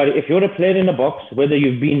 Think about it. If you're a player in the box, whether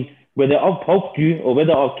I've poked you or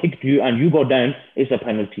whether I've kicked you and you go down, it's a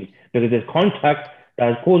penalty. Because there's contact that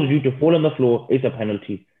has caused you to fall on the floor, it's a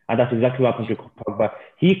penalty. And that's exactly what happened to Pogba.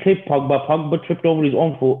 He clipped Pogba. Pogba tripped over his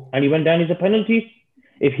own foot and he went down. It's a penalty.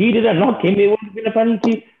 If he didn't knock him, it would have been a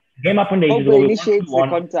penalty. Game happened ages ago. Pogba initiates the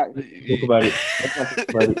contact. Talk about it. Let's not talk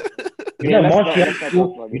about it. You Yeah, know, let's Martial not score.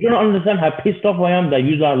 talk about You it. don't understand how pissed off I am that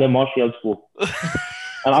you let Martial score.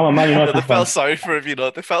 And I'm a Man United they fan. felt sorry for him,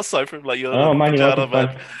 They felt sorry for him, like, you're I'm a Man United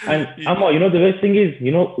fan. And Amma, you know the best thing is,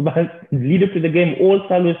 lead up to the game, all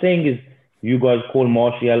Sal was saying is, you guys call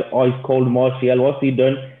Martial, ice cold Martial, what's he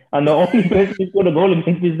done? And the only person who scored a goal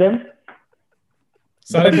against is them.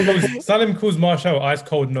 Salim calls Martial ice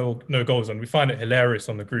cold, no goals, and we find it hilarious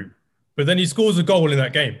on the group. But then he scores a goal in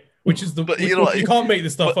that game, which is But you know what? you can't make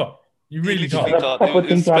this stuff up. You really literally can't. can't. Proper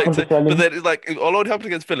thing to happen to Salim. But then it's like it all happened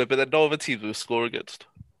against Villa, but then no other teams will score against.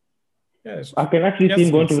 Yeah, I can actually see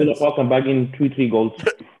him going to Villa Park and bagging 2-3 goals.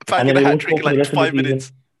 Banging a hat-trick in like 5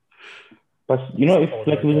 minutes. But you know, if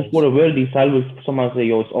like we score a worldie, Sal will somehow say,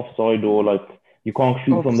 "Yo, it's offside," or like you can't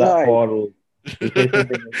shoot from that far, or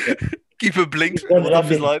keep it blinked. These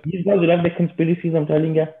guys will have the conspiracies. I'm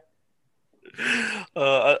telling you.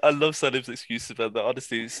 I love Salim's excuses, man.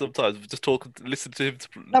 Honestly, sometimes just listen to him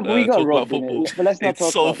but we got talk about robbed, football. but let's not it's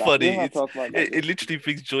talk so about funny. That. It literally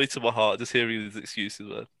brings joy to my heart just hearing his excuses,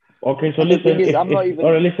 man. Okay, so listen.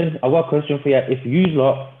 Listen. I've got a question for you. If you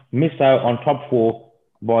lot miss out on top 4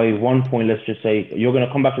 by 1 point, let's just say, you're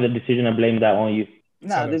gonna come back to the decision and blame that on you.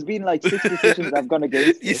 Nah, there's been like 6 decisions I've gone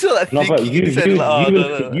against. You saw that but you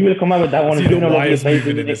will come out with that one. See the wires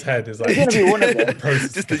moving in his head. It's like, gonna be one of them.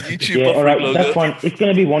 Just the YouTube all right, logo. that's fine. It's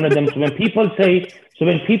gonna be one of them. So when people say,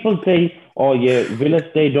 "Oh yeah, Villa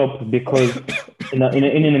stayed up because in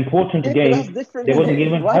an important game they wasn't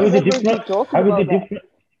given," how is it different? How is it different?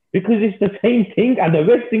 Because it's the same thing, and the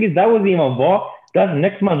worst thing is that wasn't even VAR. That's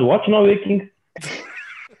next man's watch now working.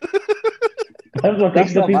 That's what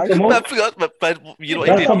takes the piece the most. I forgot, but you know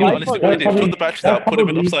what he did? Honestly, what he did? Put the batteries down, put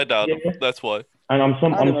him upside down. Yeah. That's why. And I'm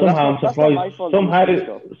surprised.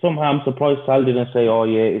 Somehow I'm surprised Sal didn't say, "Oh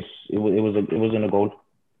yeah, it wasn't a goal."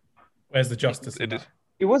 Where's the justice?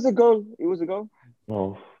 It was a goal. It was a goal.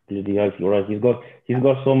 Oh, bloody hell! You're right. He's got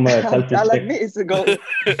some self-respect. I'll admit it's a goal.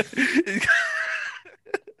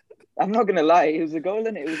 I'm not gonna lie. It was a goal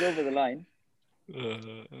and it was over the line.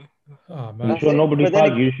 Oh man! You sure nobody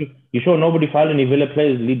fouled? You sure nobody fouled any Villa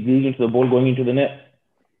players leading to the ball going into the net?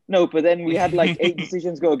 No, but then we had like 8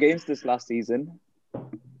 decisions go against us last season.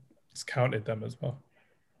 It's counted them as well.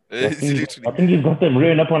 I think he's got them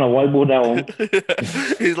written up on a whiteboard at home.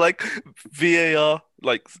 He's like VAR,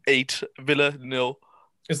 like 8, Villa 0.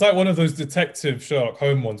 It's like one of those detective Sherlock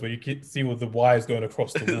Holmes ones where you can see all the wires going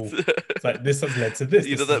across the wall. It's like this has led to this.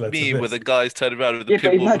 You know that meme where the guys turn around with the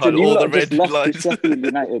people behind all the red lines.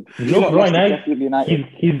 Look right now,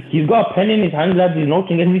 he's got a pen in his hand, lads. He's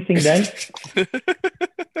noting everything down.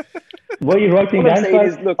 What are you writing down?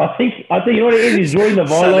 I think you know what it is. He's drawing the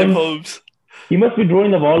ball line. He must be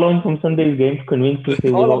drawing the ball line from Sunday's game to convince us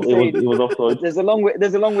it was offside. There's a long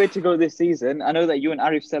way to go this season. I know that you and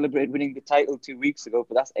Arif celebrated winning the title 2 weeks ago,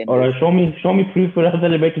 but that's ended. All right, show me proof for that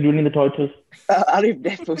celebrated winning the title. Arif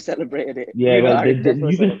defo celebrated it. Yeah, well,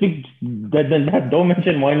 you can speak. That don't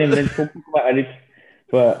mention my name. Then talk about Arif.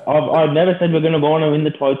 But I've never said we're gonna go on and win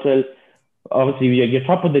the title. Obviously, you're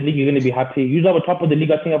top of the league. You're gonna be happy. You're top of the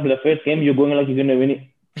league. I think after the first game, you're going like you're gonna win it.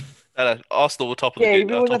 Arsenal were top of the league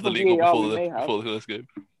before the first game.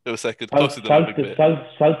 They were second, closer than a big bit. Sal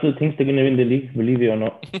still thinks they're going to win the league, believe it or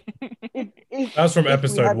not. That's from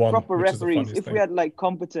episode 1. Proper referees. If we had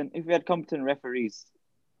competent referees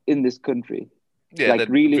in this country, then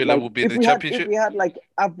really, Villa would be in the championship. If we had like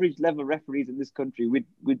average level referees in this country,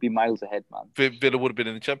 we'd be miles ahead, man. Villa would have been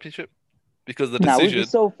in the championship. Because the decision. We'd be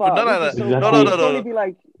so far. No.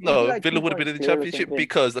 Villa would have been in the championship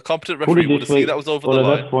because the competent referee would have seen that was over the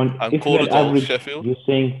line and called a goal. Sheffield. You're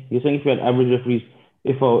saying if you had average referees,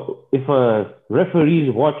 if a referee's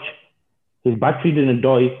watch, his battery didn't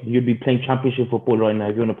die, you'd be playing championship football right now.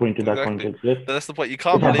 If you want to put into that context, yes? That's the point. You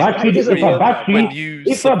can't. If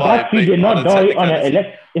a battery did not die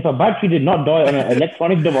on an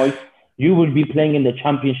electronic device, you would be playing in the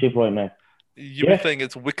championship right now. You were saying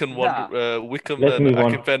it's Wickham and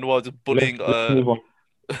Akinfenwa was bullying.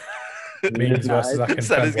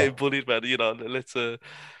 Sally's getting bullied, man. You know, let's move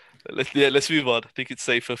on. I think it's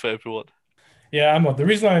safer for everyone. Yeah, Ahmad. The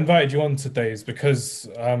reason I invited you on today is because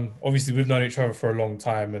obviously we've known each other for a long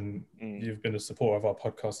time, and you've been a supporter of our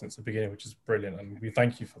podcast since the beginning, which is brilliant, and we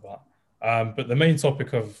thank you for that. But the main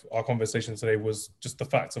topic of our conversation today was just the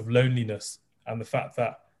fact of loneliness and the fact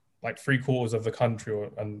that like 3/4 of the country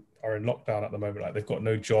are in lockdown at the moment. Like they've got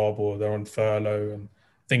no job or they're on furlough and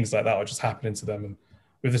things like that are just happening to them. And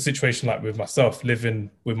with a situation like with myself,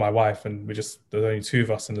 living with my wife, and there's only 2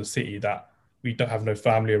 of us in the city that we don't have no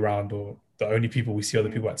family around, or the only people we see are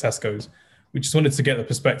the people at Tesco's. We just wanted to get the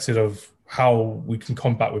perspective of how we can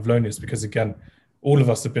combat with loneliness, because again, all of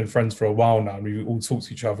us have been friends for a while now and we all talk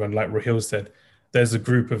to each other. And like Raheel said, there's a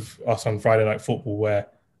group of us on Friday Night Football where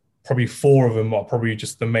probably 4 of them are probably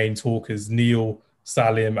just the main talkers: Neil,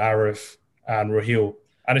 Salim, Arif, and Raheel.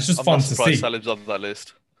 And it's just fun to see. Salim's on that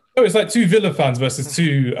list. Oh, it's like 2 Villa fans versus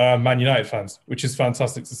 2 Man United fans, which is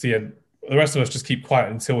fantastic to see. And the rest of us just keep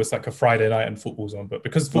quiet until it's like a Friday night and football's on. But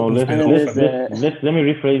because football's been off, let me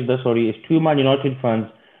rephrase that. Sorry, it's 2 Man United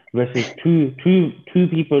fans versus two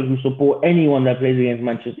people who support anyone that plays against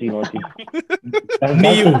Manchester United.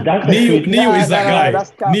 That's the truth. Neil is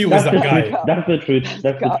that guy. Neil is that guy. That's the truth.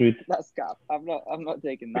 That's the truth. That's cap. I'm not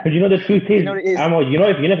taking that. Because you know the truth is, You know what it is?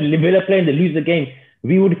 if Villa play and they lose the game,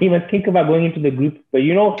 we wouldn't even think about going into the group. But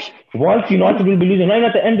once United will be losing, not even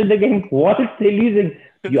at the end of the game, once they're losing,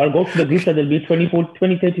 you are going to the group that there'll be 20,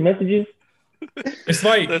 30 messages. It's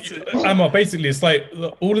like, basically, it's like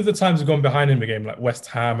all of the times we've gone behind in the game, like West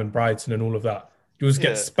Ham and Brighton and all of that, you'll just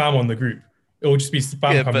get spam on the group. It will just be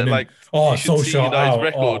spam coming in. You should see Solskjaer United's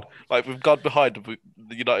record. Like, we've gone behind,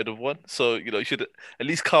 the United have won. So, you should at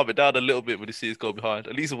least calm it down a little bit when you see us go behind.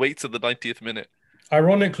 At least wait till the 90th minute.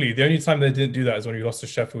 Ironically, the only time they didn't do that is when we lost to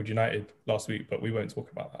Sheffield United last week, but we won't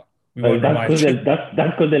talk about that. We won't that's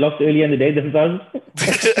because they lost early in the day themselves.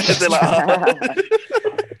 They're like,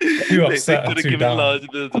 too upset and too down.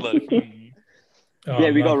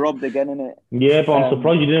 We got robbed again, innit? Yeah, but I'm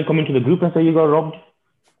surprised you didn't come into the group and say you got robbed.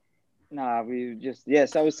 Nah, we just...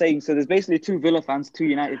 Yes, I was saying, so there's basically 2 Villa fans, 2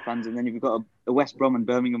 United fans, and then you've got a West Brom and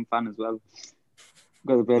Birmingham fan as well. We've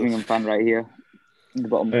got the Birmingham fan right here in the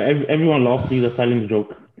bottom. Everyone laughs. These are Salim's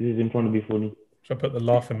joke. This is in front to be funny. Should I put the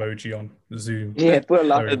laugh emoji on the Zoom? Yeah, put a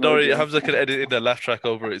laugh emoji. Don't worry, Hamza can edit in the laugh track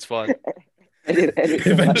over it. It's fine. edit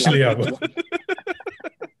Eventually, I will.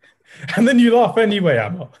 And then you laugh anyway,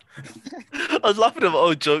 Amma. I was laughing at my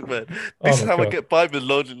own joke, man. This is how I get by with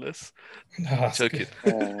loneliness. Nah, joking.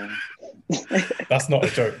 That's not a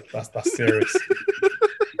joke. That's serious.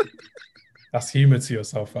 That's humour to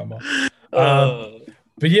yourself, Amma.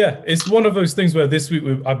 But yeah, it's one of those things where this week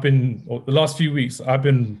the last few weeks, I've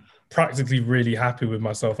been practically really happy with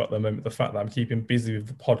myself at the moment. The fact that I'm keeping busy with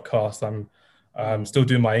the podcast, I'm still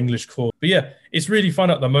doing my English course. But yeah, it's really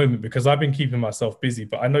fun at the moment because I've been keeping myself busy.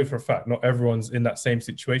 But I know for a fact not everyone's in that same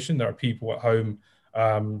situation. There are people at home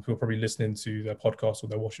who are probably listening to their podcast or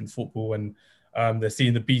they're watching football and they're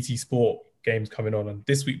seeing the BT Sport games coming on. And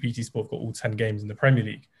this week, BT Sport got all 10 games in the Premier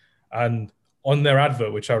League. And on their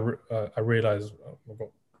advert, which I realised I got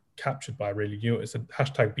captured by really, it's a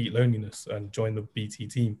hashtag beat loneliness and join the BT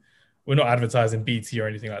team. We're not advertising BT or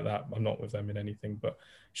anything like that. I'm not with them in anything, but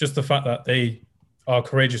it's just the fact that they are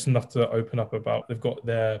courageous enough to open up about, they've got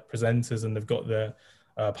their presenters and they've got their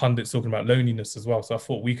pundits talking about loneliness as well. So I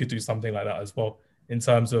thought we could do something like that as well in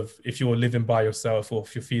terms of if you're living by yourself or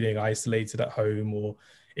if you're feeling isolated at home or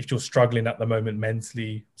if you're struggling at the moment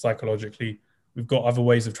mentally, psychologically, we've got other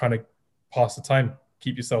ways of trying to pass the time,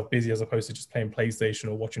 keep yourself busy as opposed to just playing PlayStation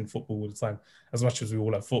or watching football all the time, as much as we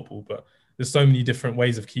all have football. But there's so many different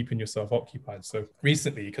ways of keeping yourself occupied. So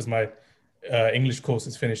recently, because my English course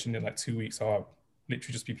is finishing in like 2 weeks, so I'll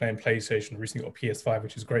literally just be playing PlayStation. Recently got a PS5,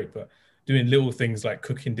 which is great, but doing little things like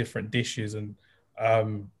cooking different dishes and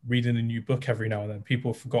reading a new book every now and then.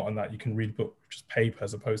 People have forgotten that you can read a book with just paper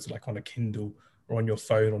as opposed to like on a Kindle or on your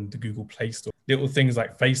phone on the Google Play Store. Little things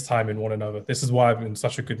like FaceTiming one another. This is why I'm in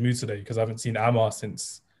such a good mood today, because I haven't seen Amar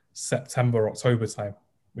since September, October time,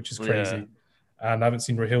 which is crazy. Yeah. And I haven't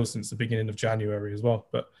seen Rahil since the beginning of January as well.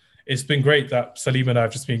 But it's been great that Salim and I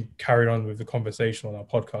have just been carrying on with the conversation on our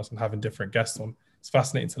podcast and having different guests on. It's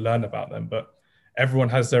fascinating to learn about them, but everyone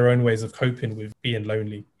has their own ways of coping with being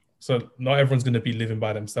lonely. So not everyone's going to be living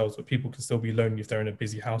by themselves, but people can still be lonely if they're in a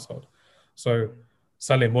busy household. So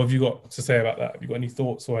Salim, what have you got to say about that? Have you got any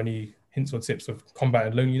thoughts or any hints or tips of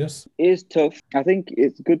combating loneliness? It is tough. I think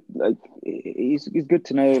it's good. Like it's good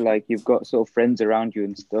to know, like you've got sort of friends around you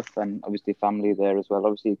and stuff, and obviously family there as well.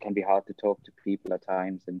 Obviously, it can be hard to talk to people at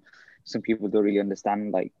times, and some people don't really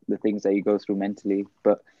understand like the things that you go through mentally.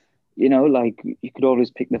 But you know, like you could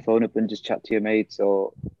always pick the phone up and just chat to your mates,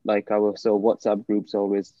 or like our WhatsApp groups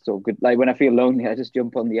always so good. Like when I feel lonely, I just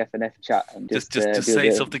jump on the FNF chat and just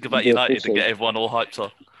say something about United and get everyone all hyped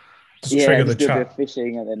up. Just trigger the do chat. A bit of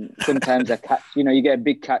fishing, and then sometimes I catch. You know, you get a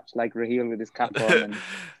big catch like Rahil with his cap on, and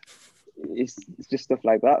it's just stuff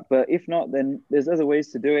like that. But if not, then there's other ways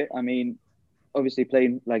to do it. I mean, obviously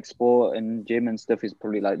playing like sport and gym and stuff is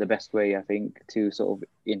probably like the best way, I think, to sort of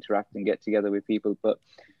interact and get together with people. But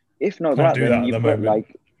if not that, then you've got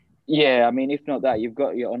like, I mean, if not that, you've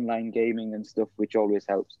got your online gaming and stuff, which always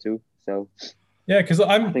helps too. So. Yeah, because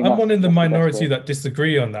I'm one in the minority that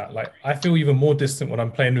disagree on that. Like, I feel even more distant when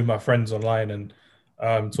I'm playing with my friends online and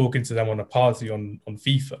talking to them on a party on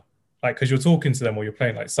FIFA. Like, because you're talking to them while you're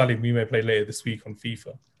playing. Like, Salim, we may play later this week on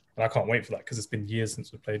FIFA. And I can't wait for that because it's been years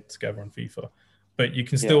since we played together on FIFA. But you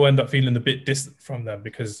can still end up feeling a bit distant from them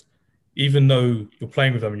because even though you're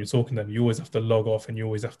playing with them and you're talking to them, you always have to log off and you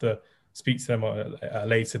always have to speak to them at a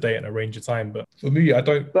later date and arrange a time. But for me, I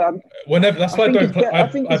don't. But whenever that's why I don't play. I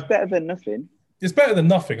think it's better than nothing. It's better than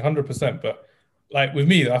nothing, 100%. But like with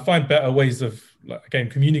me, I find better ways of like, again,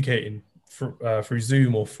 communicating through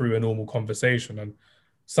Zoom or through a normal conversation. And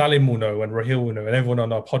Salim will know, and Raheel will know, and everyone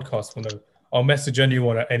on our podcast will know. I'll message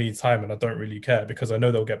anyone at any time, and I don't really care because I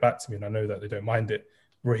know they'll get back to me, and I know that they don't mind it.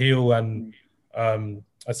 Raheel and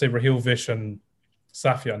I'd say Raheel, Vish, and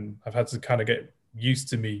Safian have had to kind of get used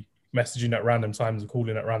to me messaging at random times and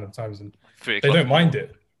calling at random times, and they don't mind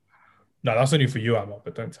it. No, that's only for you, Amma,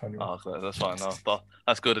 but don't tell anyone. Oh, okay, that's fine. No, but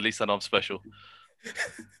that's good. At least I know I'm special.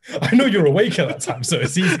 I know you're awake at that time, so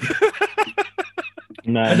it's easy.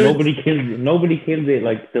 Nah, nobody kills it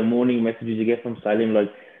like the morning messages you get from Salim.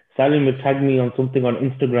 Like, Salim would tag me on something on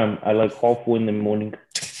Instagram at like 4:30 in the morning.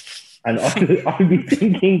 And I'll be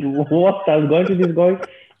thinking, what? I was going to this guy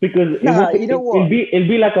because you know what? It'll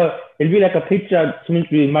be like a picture something to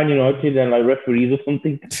do with Man United and like referees or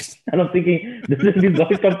something. And I'm thinking, this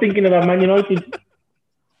guy stop thinking about Man United.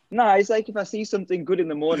 Nah, it's like if I see something good in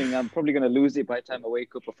the morning, I'm probably gonna lose it by the time I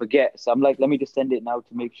wake up or forget. So I'm like, let me just send it now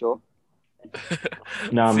to make sure.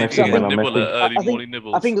 No, I'm messaging.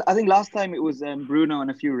 I think last time it was Bruno and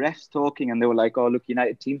a few refs talking, and they were like, "Oh, look,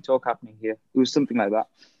 United team talk happening here." It was something like that.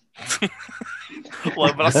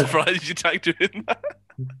 Well, but I'm surprised you tagged him in that.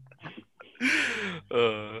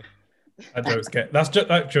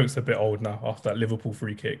 That joke's a bit old now after that Liverpool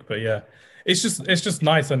free kick, but yeah, it's just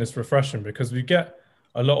nice and it's refreshing because we get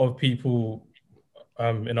a lot of people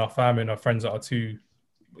in our family and our friends that are too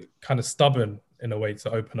kind of stubborn in a way to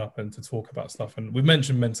open up and to talk about stuff. And we've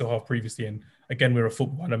mentioned mental health previously, and again, we're a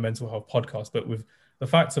football and a mental health podcast, but with the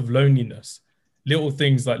facts of loneliness, little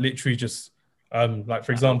things like literally just like,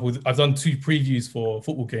 for example, I've done 2 previews for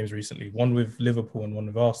football games recently, one with Liverpool and one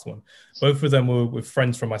with Arsenal. Both of them were with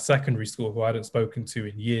friends from my secondary school who I hadn't spoken to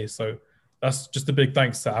in years. So that's just a big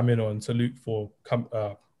thanks to Amino and to Luke for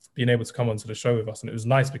being able to come onto the show with us. And it was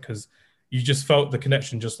nice because you just felt the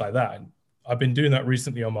connection just like that. And I've been doing that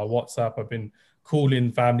recently on my WhatsApp. I've been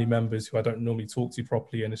calling family members who I don't normally talk to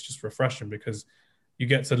properly. And it's just refreshing because you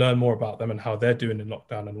get to learn more about them and how they're doing in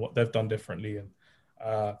lockdown and what they've done differently. And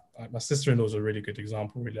my sister-in-law is a really good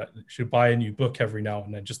example. Really, she'll buy a new book every now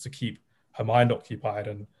and then just to keep her mind occupied.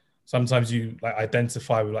 And sometimes you like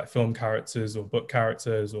identify with like film characters or book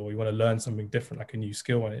characters, or you want to learn something different, like a new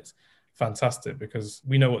skill. And it's fantastic because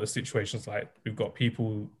we know what the situation's like. We've got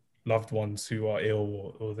people, loved ones who are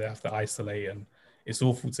ill or they have to isolate, and it's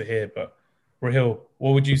awful to hear. But Raheel,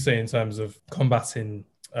 what would you say in terms of combating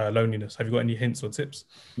loneliness? Have you got any hints or tips?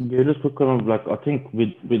 Yeah, just kind of like, I think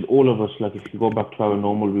with all of us, like if you go back to our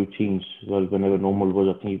normal routines, well, whenever normal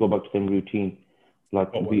was, I think you go back to them routine,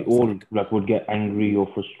 like we all like would get angry or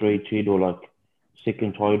frustrated or like sick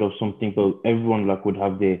and tired of something, but everyone like would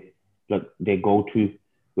have their go-to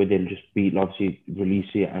where they'll just be, obviously release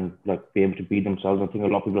it and like be able to be themselves. I think a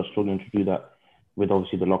lot of people are struggling to do that with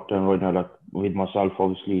obviously the lockdown right now. Like with myself,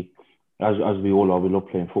 obviously, as we all are, we love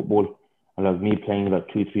playing football. And like me playing like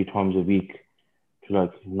 2-3 times a week to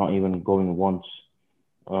like not even going once.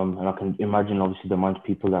 And I can imagine obviously the amount of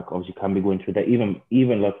people that obviously can be going through that.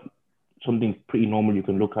 Even like something pretty normal you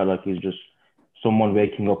can look at like is just someone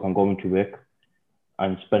waking up and going to work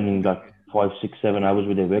and spending like 5, 6, 7 hours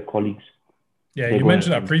with their work colleagues. Yeah, you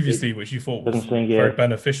mentioned that previously, which you thought was very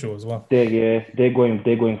beneficial as well. They're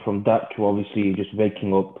going from that to obviously just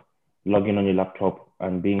waking up, logging on your laptop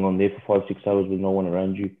and being on there for 5, 6 hours with no one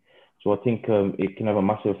around you. So I think it can have a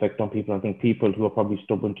massive effect on people. I think people who are probably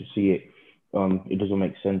stubborn to see it, it doesn't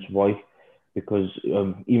make sense. Why? Because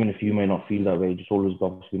even if you may not feel that way, just always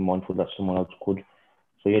obviously be mindful that someone else could.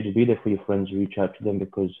 So yeah, just be there for your friends, reach out to them,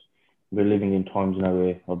 because we're living in times now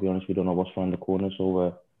where, I'll be honest, we don't know what's around the corner.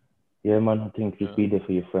 So yeah, man, I think just be there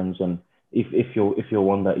for your friends. And if you're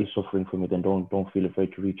one that is suffering from it, then don't feel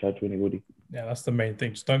afraid to reach out to anybody. Yeah, that's the main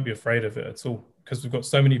thing. Just don't be afraid of it at all, because we've got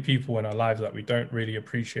so many people in our lives that we don't really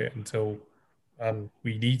appreciate until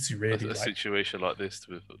we need to really. A situation like this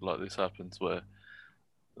happens where,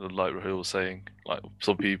 like Raheel was saying, like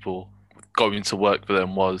some people going to work for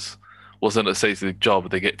them wasn't a safe job,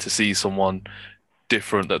 but they get to see someone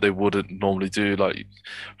different that they wouldn't normally do. Like,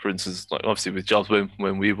 for instance, like obviously with jobs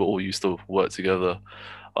when we were all used to work together,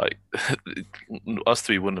 like us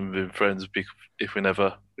 3 wouldn't have been friends if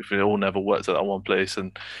we all never worked at that one place.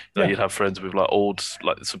 And you'd have friends with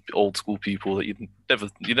some old school people that you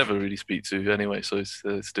never really speak to anyway. So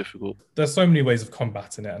it's difficult. There's so many ways of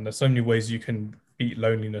combating it, and there's so many ways you can beat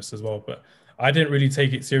loneliness as well. But I didn't really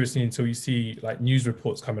take it seriously until you see like news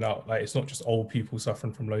reports coming out. Like, it's not just old people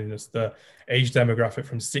suffering from loneliness. The age demographic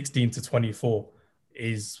from 16 to 24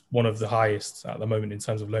 is one of the highest at the moment in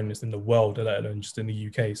terms of loneliness in the world, let alone just in the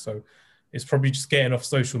UK. So it's probably just getting off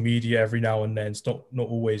social media every now and then. It's not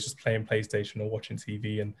always just playing PlayStation or watching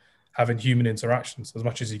TV, and having human interactions as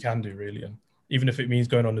much as you can do, really. And even if it means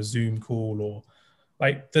going on a Zoom call or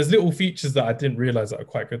like there's little features that I didn't realize that are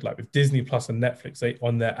quite good. Like with Disney Plus and Netflix,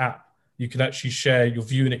 on their app, you can actually share your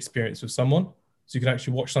viewing experience with someone. So you can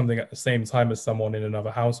actually watch something at the same time as someone in another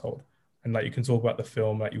household. And like you can talk about the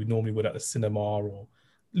film like you would normally would at the cinema or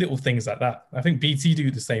little things like that. I think BT do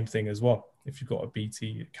the same thing as well. If you've got a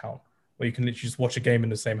BT account where you can literally just watch a game in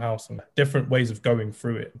the same house and different ways of going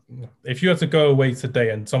through it. If you had to go away today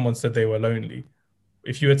and someone said they were lonely,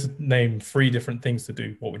 if you had to name 3 different things to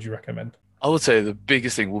do, what would you recommend? I would say the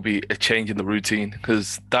biggest thing will be a change in the routine,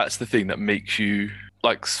 because that's the thing that makes you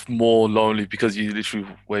like more lonely, because you literally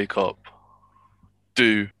wake up,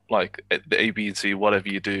 do like the A, B, and C, whatever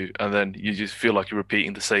you do, and then you just feel like you're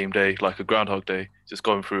repeating the same day, like a Groundhog Day, just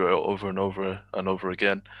going through it over and over and over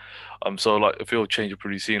again. So like if you'll change your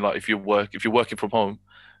routine, like if you're working from home,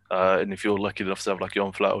 and if you're lucky enough to have like your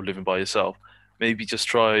own flat or living by yourself, maybe just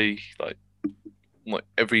try like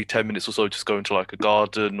every 10 minutes or so, just go into like a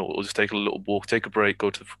garden or just take a little walk, take a break,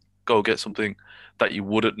 go get something that you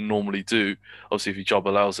wouldn't normally do. Obviously, if your job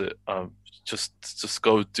allows it, just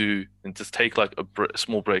go do and just take like a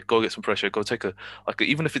small break, go get some fresh air, go take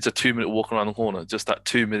even if it's a 2-minute walk around the corner, just that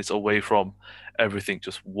 2 minutes away from everything,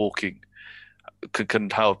 just walking can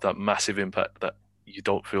have that massive impact that you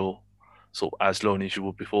don't feel sort of as lonely as you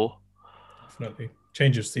would before. Definitely.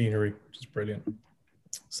 Change of scenery, which is brilliant.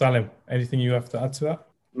 Salim, anything you have to add to that?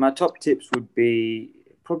 My top tips would be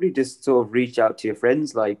probably just sort of reach out to your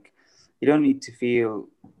friends. Like, you don't need to feel,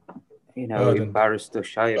 embarrassed or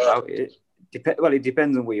shy about it. It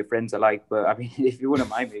depends on what your friends are like. But I mean, if you're one of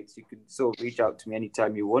my mates, you can sort of reach out to me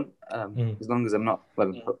anytime you want, as long as I'm not,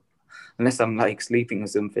 unless I'm like sleeping or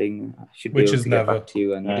something, I should be able to get back to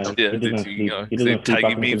you. And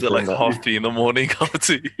tagging memes at like 3:30 in the morning.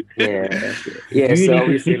 Yeah. So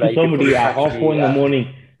obviously, like somebody at 4:30 in the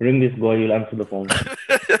morning, ring this guy, you'll answer the phone.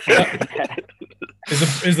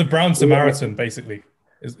 Is the Brown Samaritan basically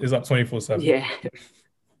is up 24/7?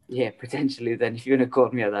 Yeah, potentially. Then if you want to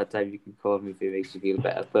call me at that time, you can call me if it makes you feel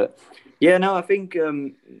better. But yeah, no, I think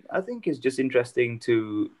it's just interesting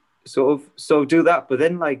to sort of do that, but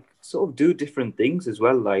then like sort of do different things as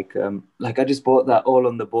well. Like I just bought that All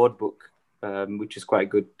on the Board book, which is quite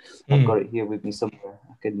good. I've got it here with me somewhere.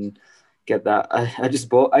 I can get that. I used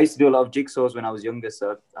to do a lot of jigsaws when I was younger,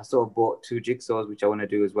 so I sort of bought 2 jigsaws, which I want to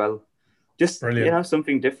do as well. Just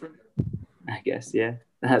something different, I guess. Yeah,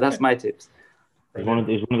 that's my tips. Is one of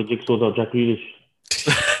the jigsaws or Jack Grealish?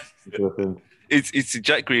 It's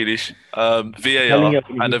Jack Grealish,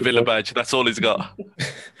 VAR, and a Villa badge. That's all he's got.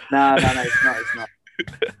 No, it's not.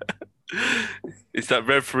 It's that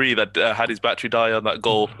referee that had his battery die on that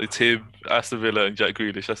goal. It's him, Aston Villa, and Jack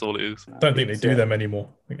Grealish. That's all it is. I don't think they do them anymore.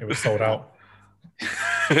 I think it was sold out.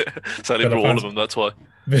 So they brought all of them. That's why.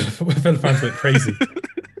 Villa fans went crazy.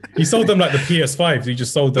 He sold them like the PS5s. He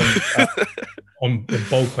just sold them in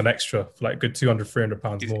bulk on extra for like a good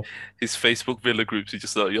 £200-300 more. His Facebook Villa groups, he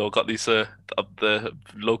just thought, got this the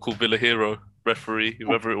local Villa hero referee,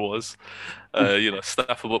 whoever it was,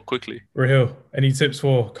 staff them up quickly. Rahil, any tips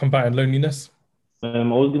for combating loneliness? I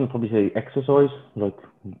was going to probably say exercise, like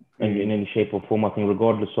in any shape or form. I think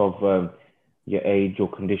regardless of your age or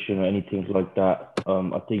condition or anything like that,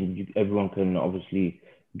 I think everyone can obviously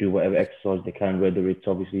do whatever exercise they can, whether it's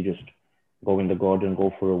obviously just go in the garden,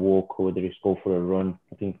 go for a walk, or whether it's go for a run.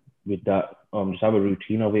 I think with that, just have a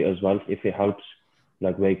routine of it as well. If it helps,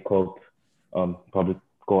 like wake up, probably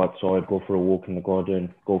go outside, go for a walk in the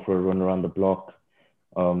garden, go for a run around the block.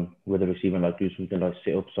 Whether it's even like do something like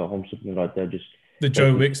sit-ups at home, something like that. Just the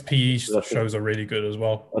Joe Wicks PE shows are really good as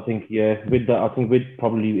well. I think, with that, I think with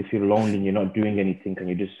probably if you're lonely and you're not doing anything and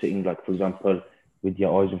you're just sitting, like, for example, with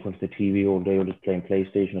your eyes in front of the TV all day or just playing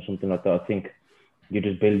PlayStation or something like that, I think you're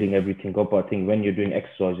just building everything up. I think when you're doing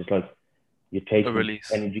exercise, it's like you're taking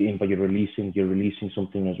energy in, but you're releasing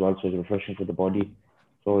something as well. So it's refreshing for the body.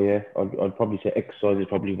 So yeah, I'd probably say exercise is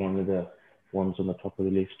probably one of the ones on the top of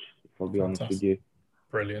the list, if I'll be honest with you.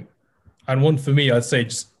 Brilliant. And one for me, I'd say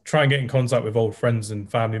just try and get in contact with old friends and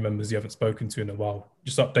family members you haven't spoken to in a while.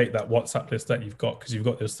 Just update that WhatsApp list that you've got, because you've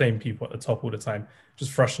got the same people at the top all the time.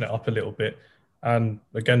 Just freshen it up a little bit. And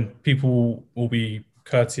again, people will be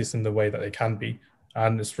courteous in the way that they can be.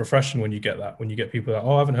 And it's refreshing when you get that, when you get people that,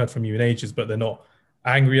 I haven't heard from you in ages, but they're not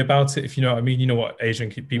angry about it, if you know what I mean. You know what Asian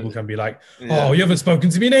people can be like, you haven't spoken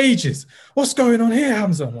to me in ages. What's going on here,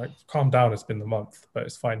 Hamza? I'm like, calm down, it's been the month, but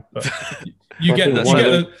it's fine. But you get those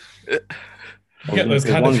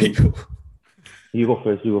kind of people. You go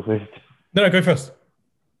first. No, go first.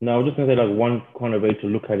 No, I was just going to say, like, one kind of way to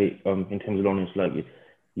look at it in terms of loneliness, like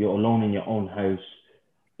you're alone in your own house,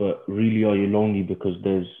 but really are you lonely because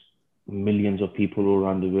there's millions of people all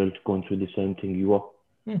around the world going through the same thing you are.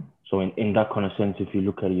 So in that kind of sense, if you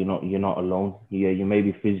look at it, you're not alone. Yeah, you may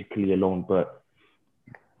be physically alone, but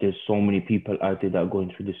there's so many people out there that are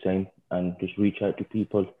going through the same, and just reach out to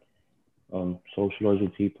people, socialize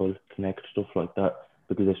with people, connect, stuff like that,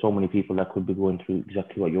 because there's so many people that could be going through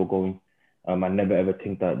exactly what you're going. I never ever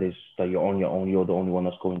think that you're on your own, you're the only one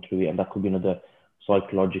that's going through it, and that could be another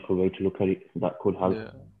psychological way to look at it that could help.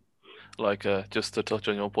 Yeah. Like just to touch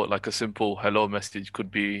on your point, like a simple hello message could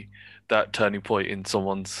be that turning point in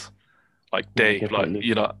someone's like day,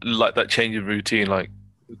 definitely. like like that change in routine. Like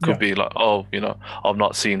it could be like, oh, I'm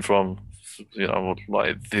not seen from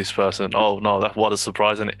like this person. Oh no, what a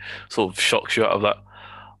surprise, and it sort of shocks you out of that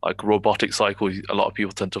like robotic cycle a lot of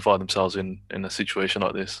people tend to find themselves in a situation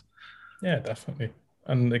like this. Yeah, definitely.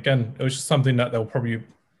 And again, it was just something that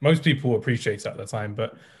most people appreciate at the time,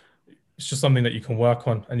 but it's just something that you can work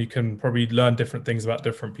on, and you can probably learn different things about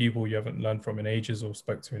different people you haven't learned from in ages or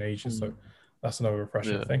spoke to in ages. So that's another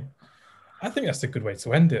refreshing thing. I think that's a good way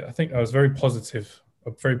to end it. I think that was very positive,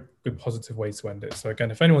 a very good positive way to end it. So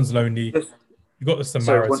again, if anyone's lonely, you got the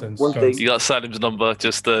Samaritans. You got Salim's number.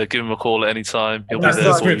 Just give him a call at any time. He'll be there.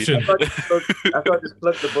 Description. I thought just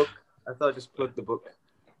plug the book.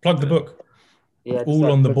 Plug the book. Yeah.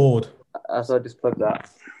 All on the board. I thought just plug that.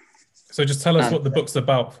 So just tell us what the book's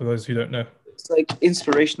about for those who don't know. It's like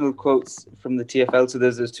inspirational quotes from the TFL. So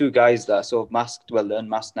there's two guys that sort of they're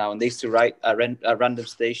unmasked now, and they used to write at random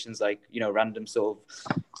stations, like, random sort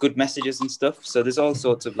of good messages and stuff. So there's all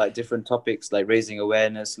sorts of like different topics, like raising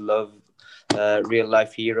awareness, love, real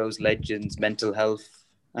life heroes, legends, mental health.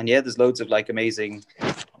 And yeah, there's loads of like amazing,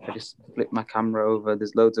 I just flip my camera over.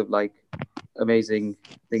 There's loads of like amazing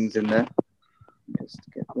things in there. Just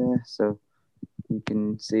get there. So you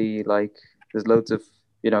can see like there's loads of,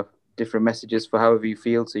 different messages for however you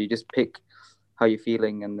feel. So you just pick how you're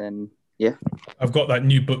feeling, and then, yeah. I've got that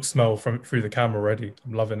new book smell through the camera already.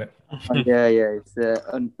 I'm loving it. Yeah, it's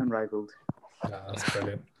unrivaled. Yeah, that's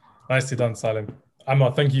brilliant. Nicely done, Salim.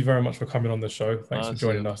 Ammar, thank you very much for coming on the show. Thanks for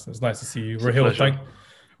joining us. It's nice to see you.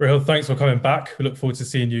 Rahil, thanks for coming back. We look forward to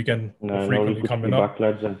seeing you again frequently coming up. Back,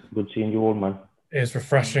 lads, and good seeing you all, man. It's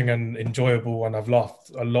refreshing and enjoyable, and I've laughed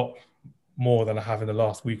a lot more than I have in the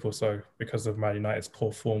last week or so because of Man United's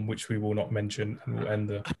poor form, which we will not mention, and we'll end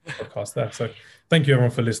the podcast there. So thank you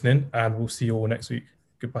everyone for listening, and we'll see you all next week.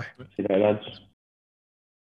 Goodbye. See you later, lads.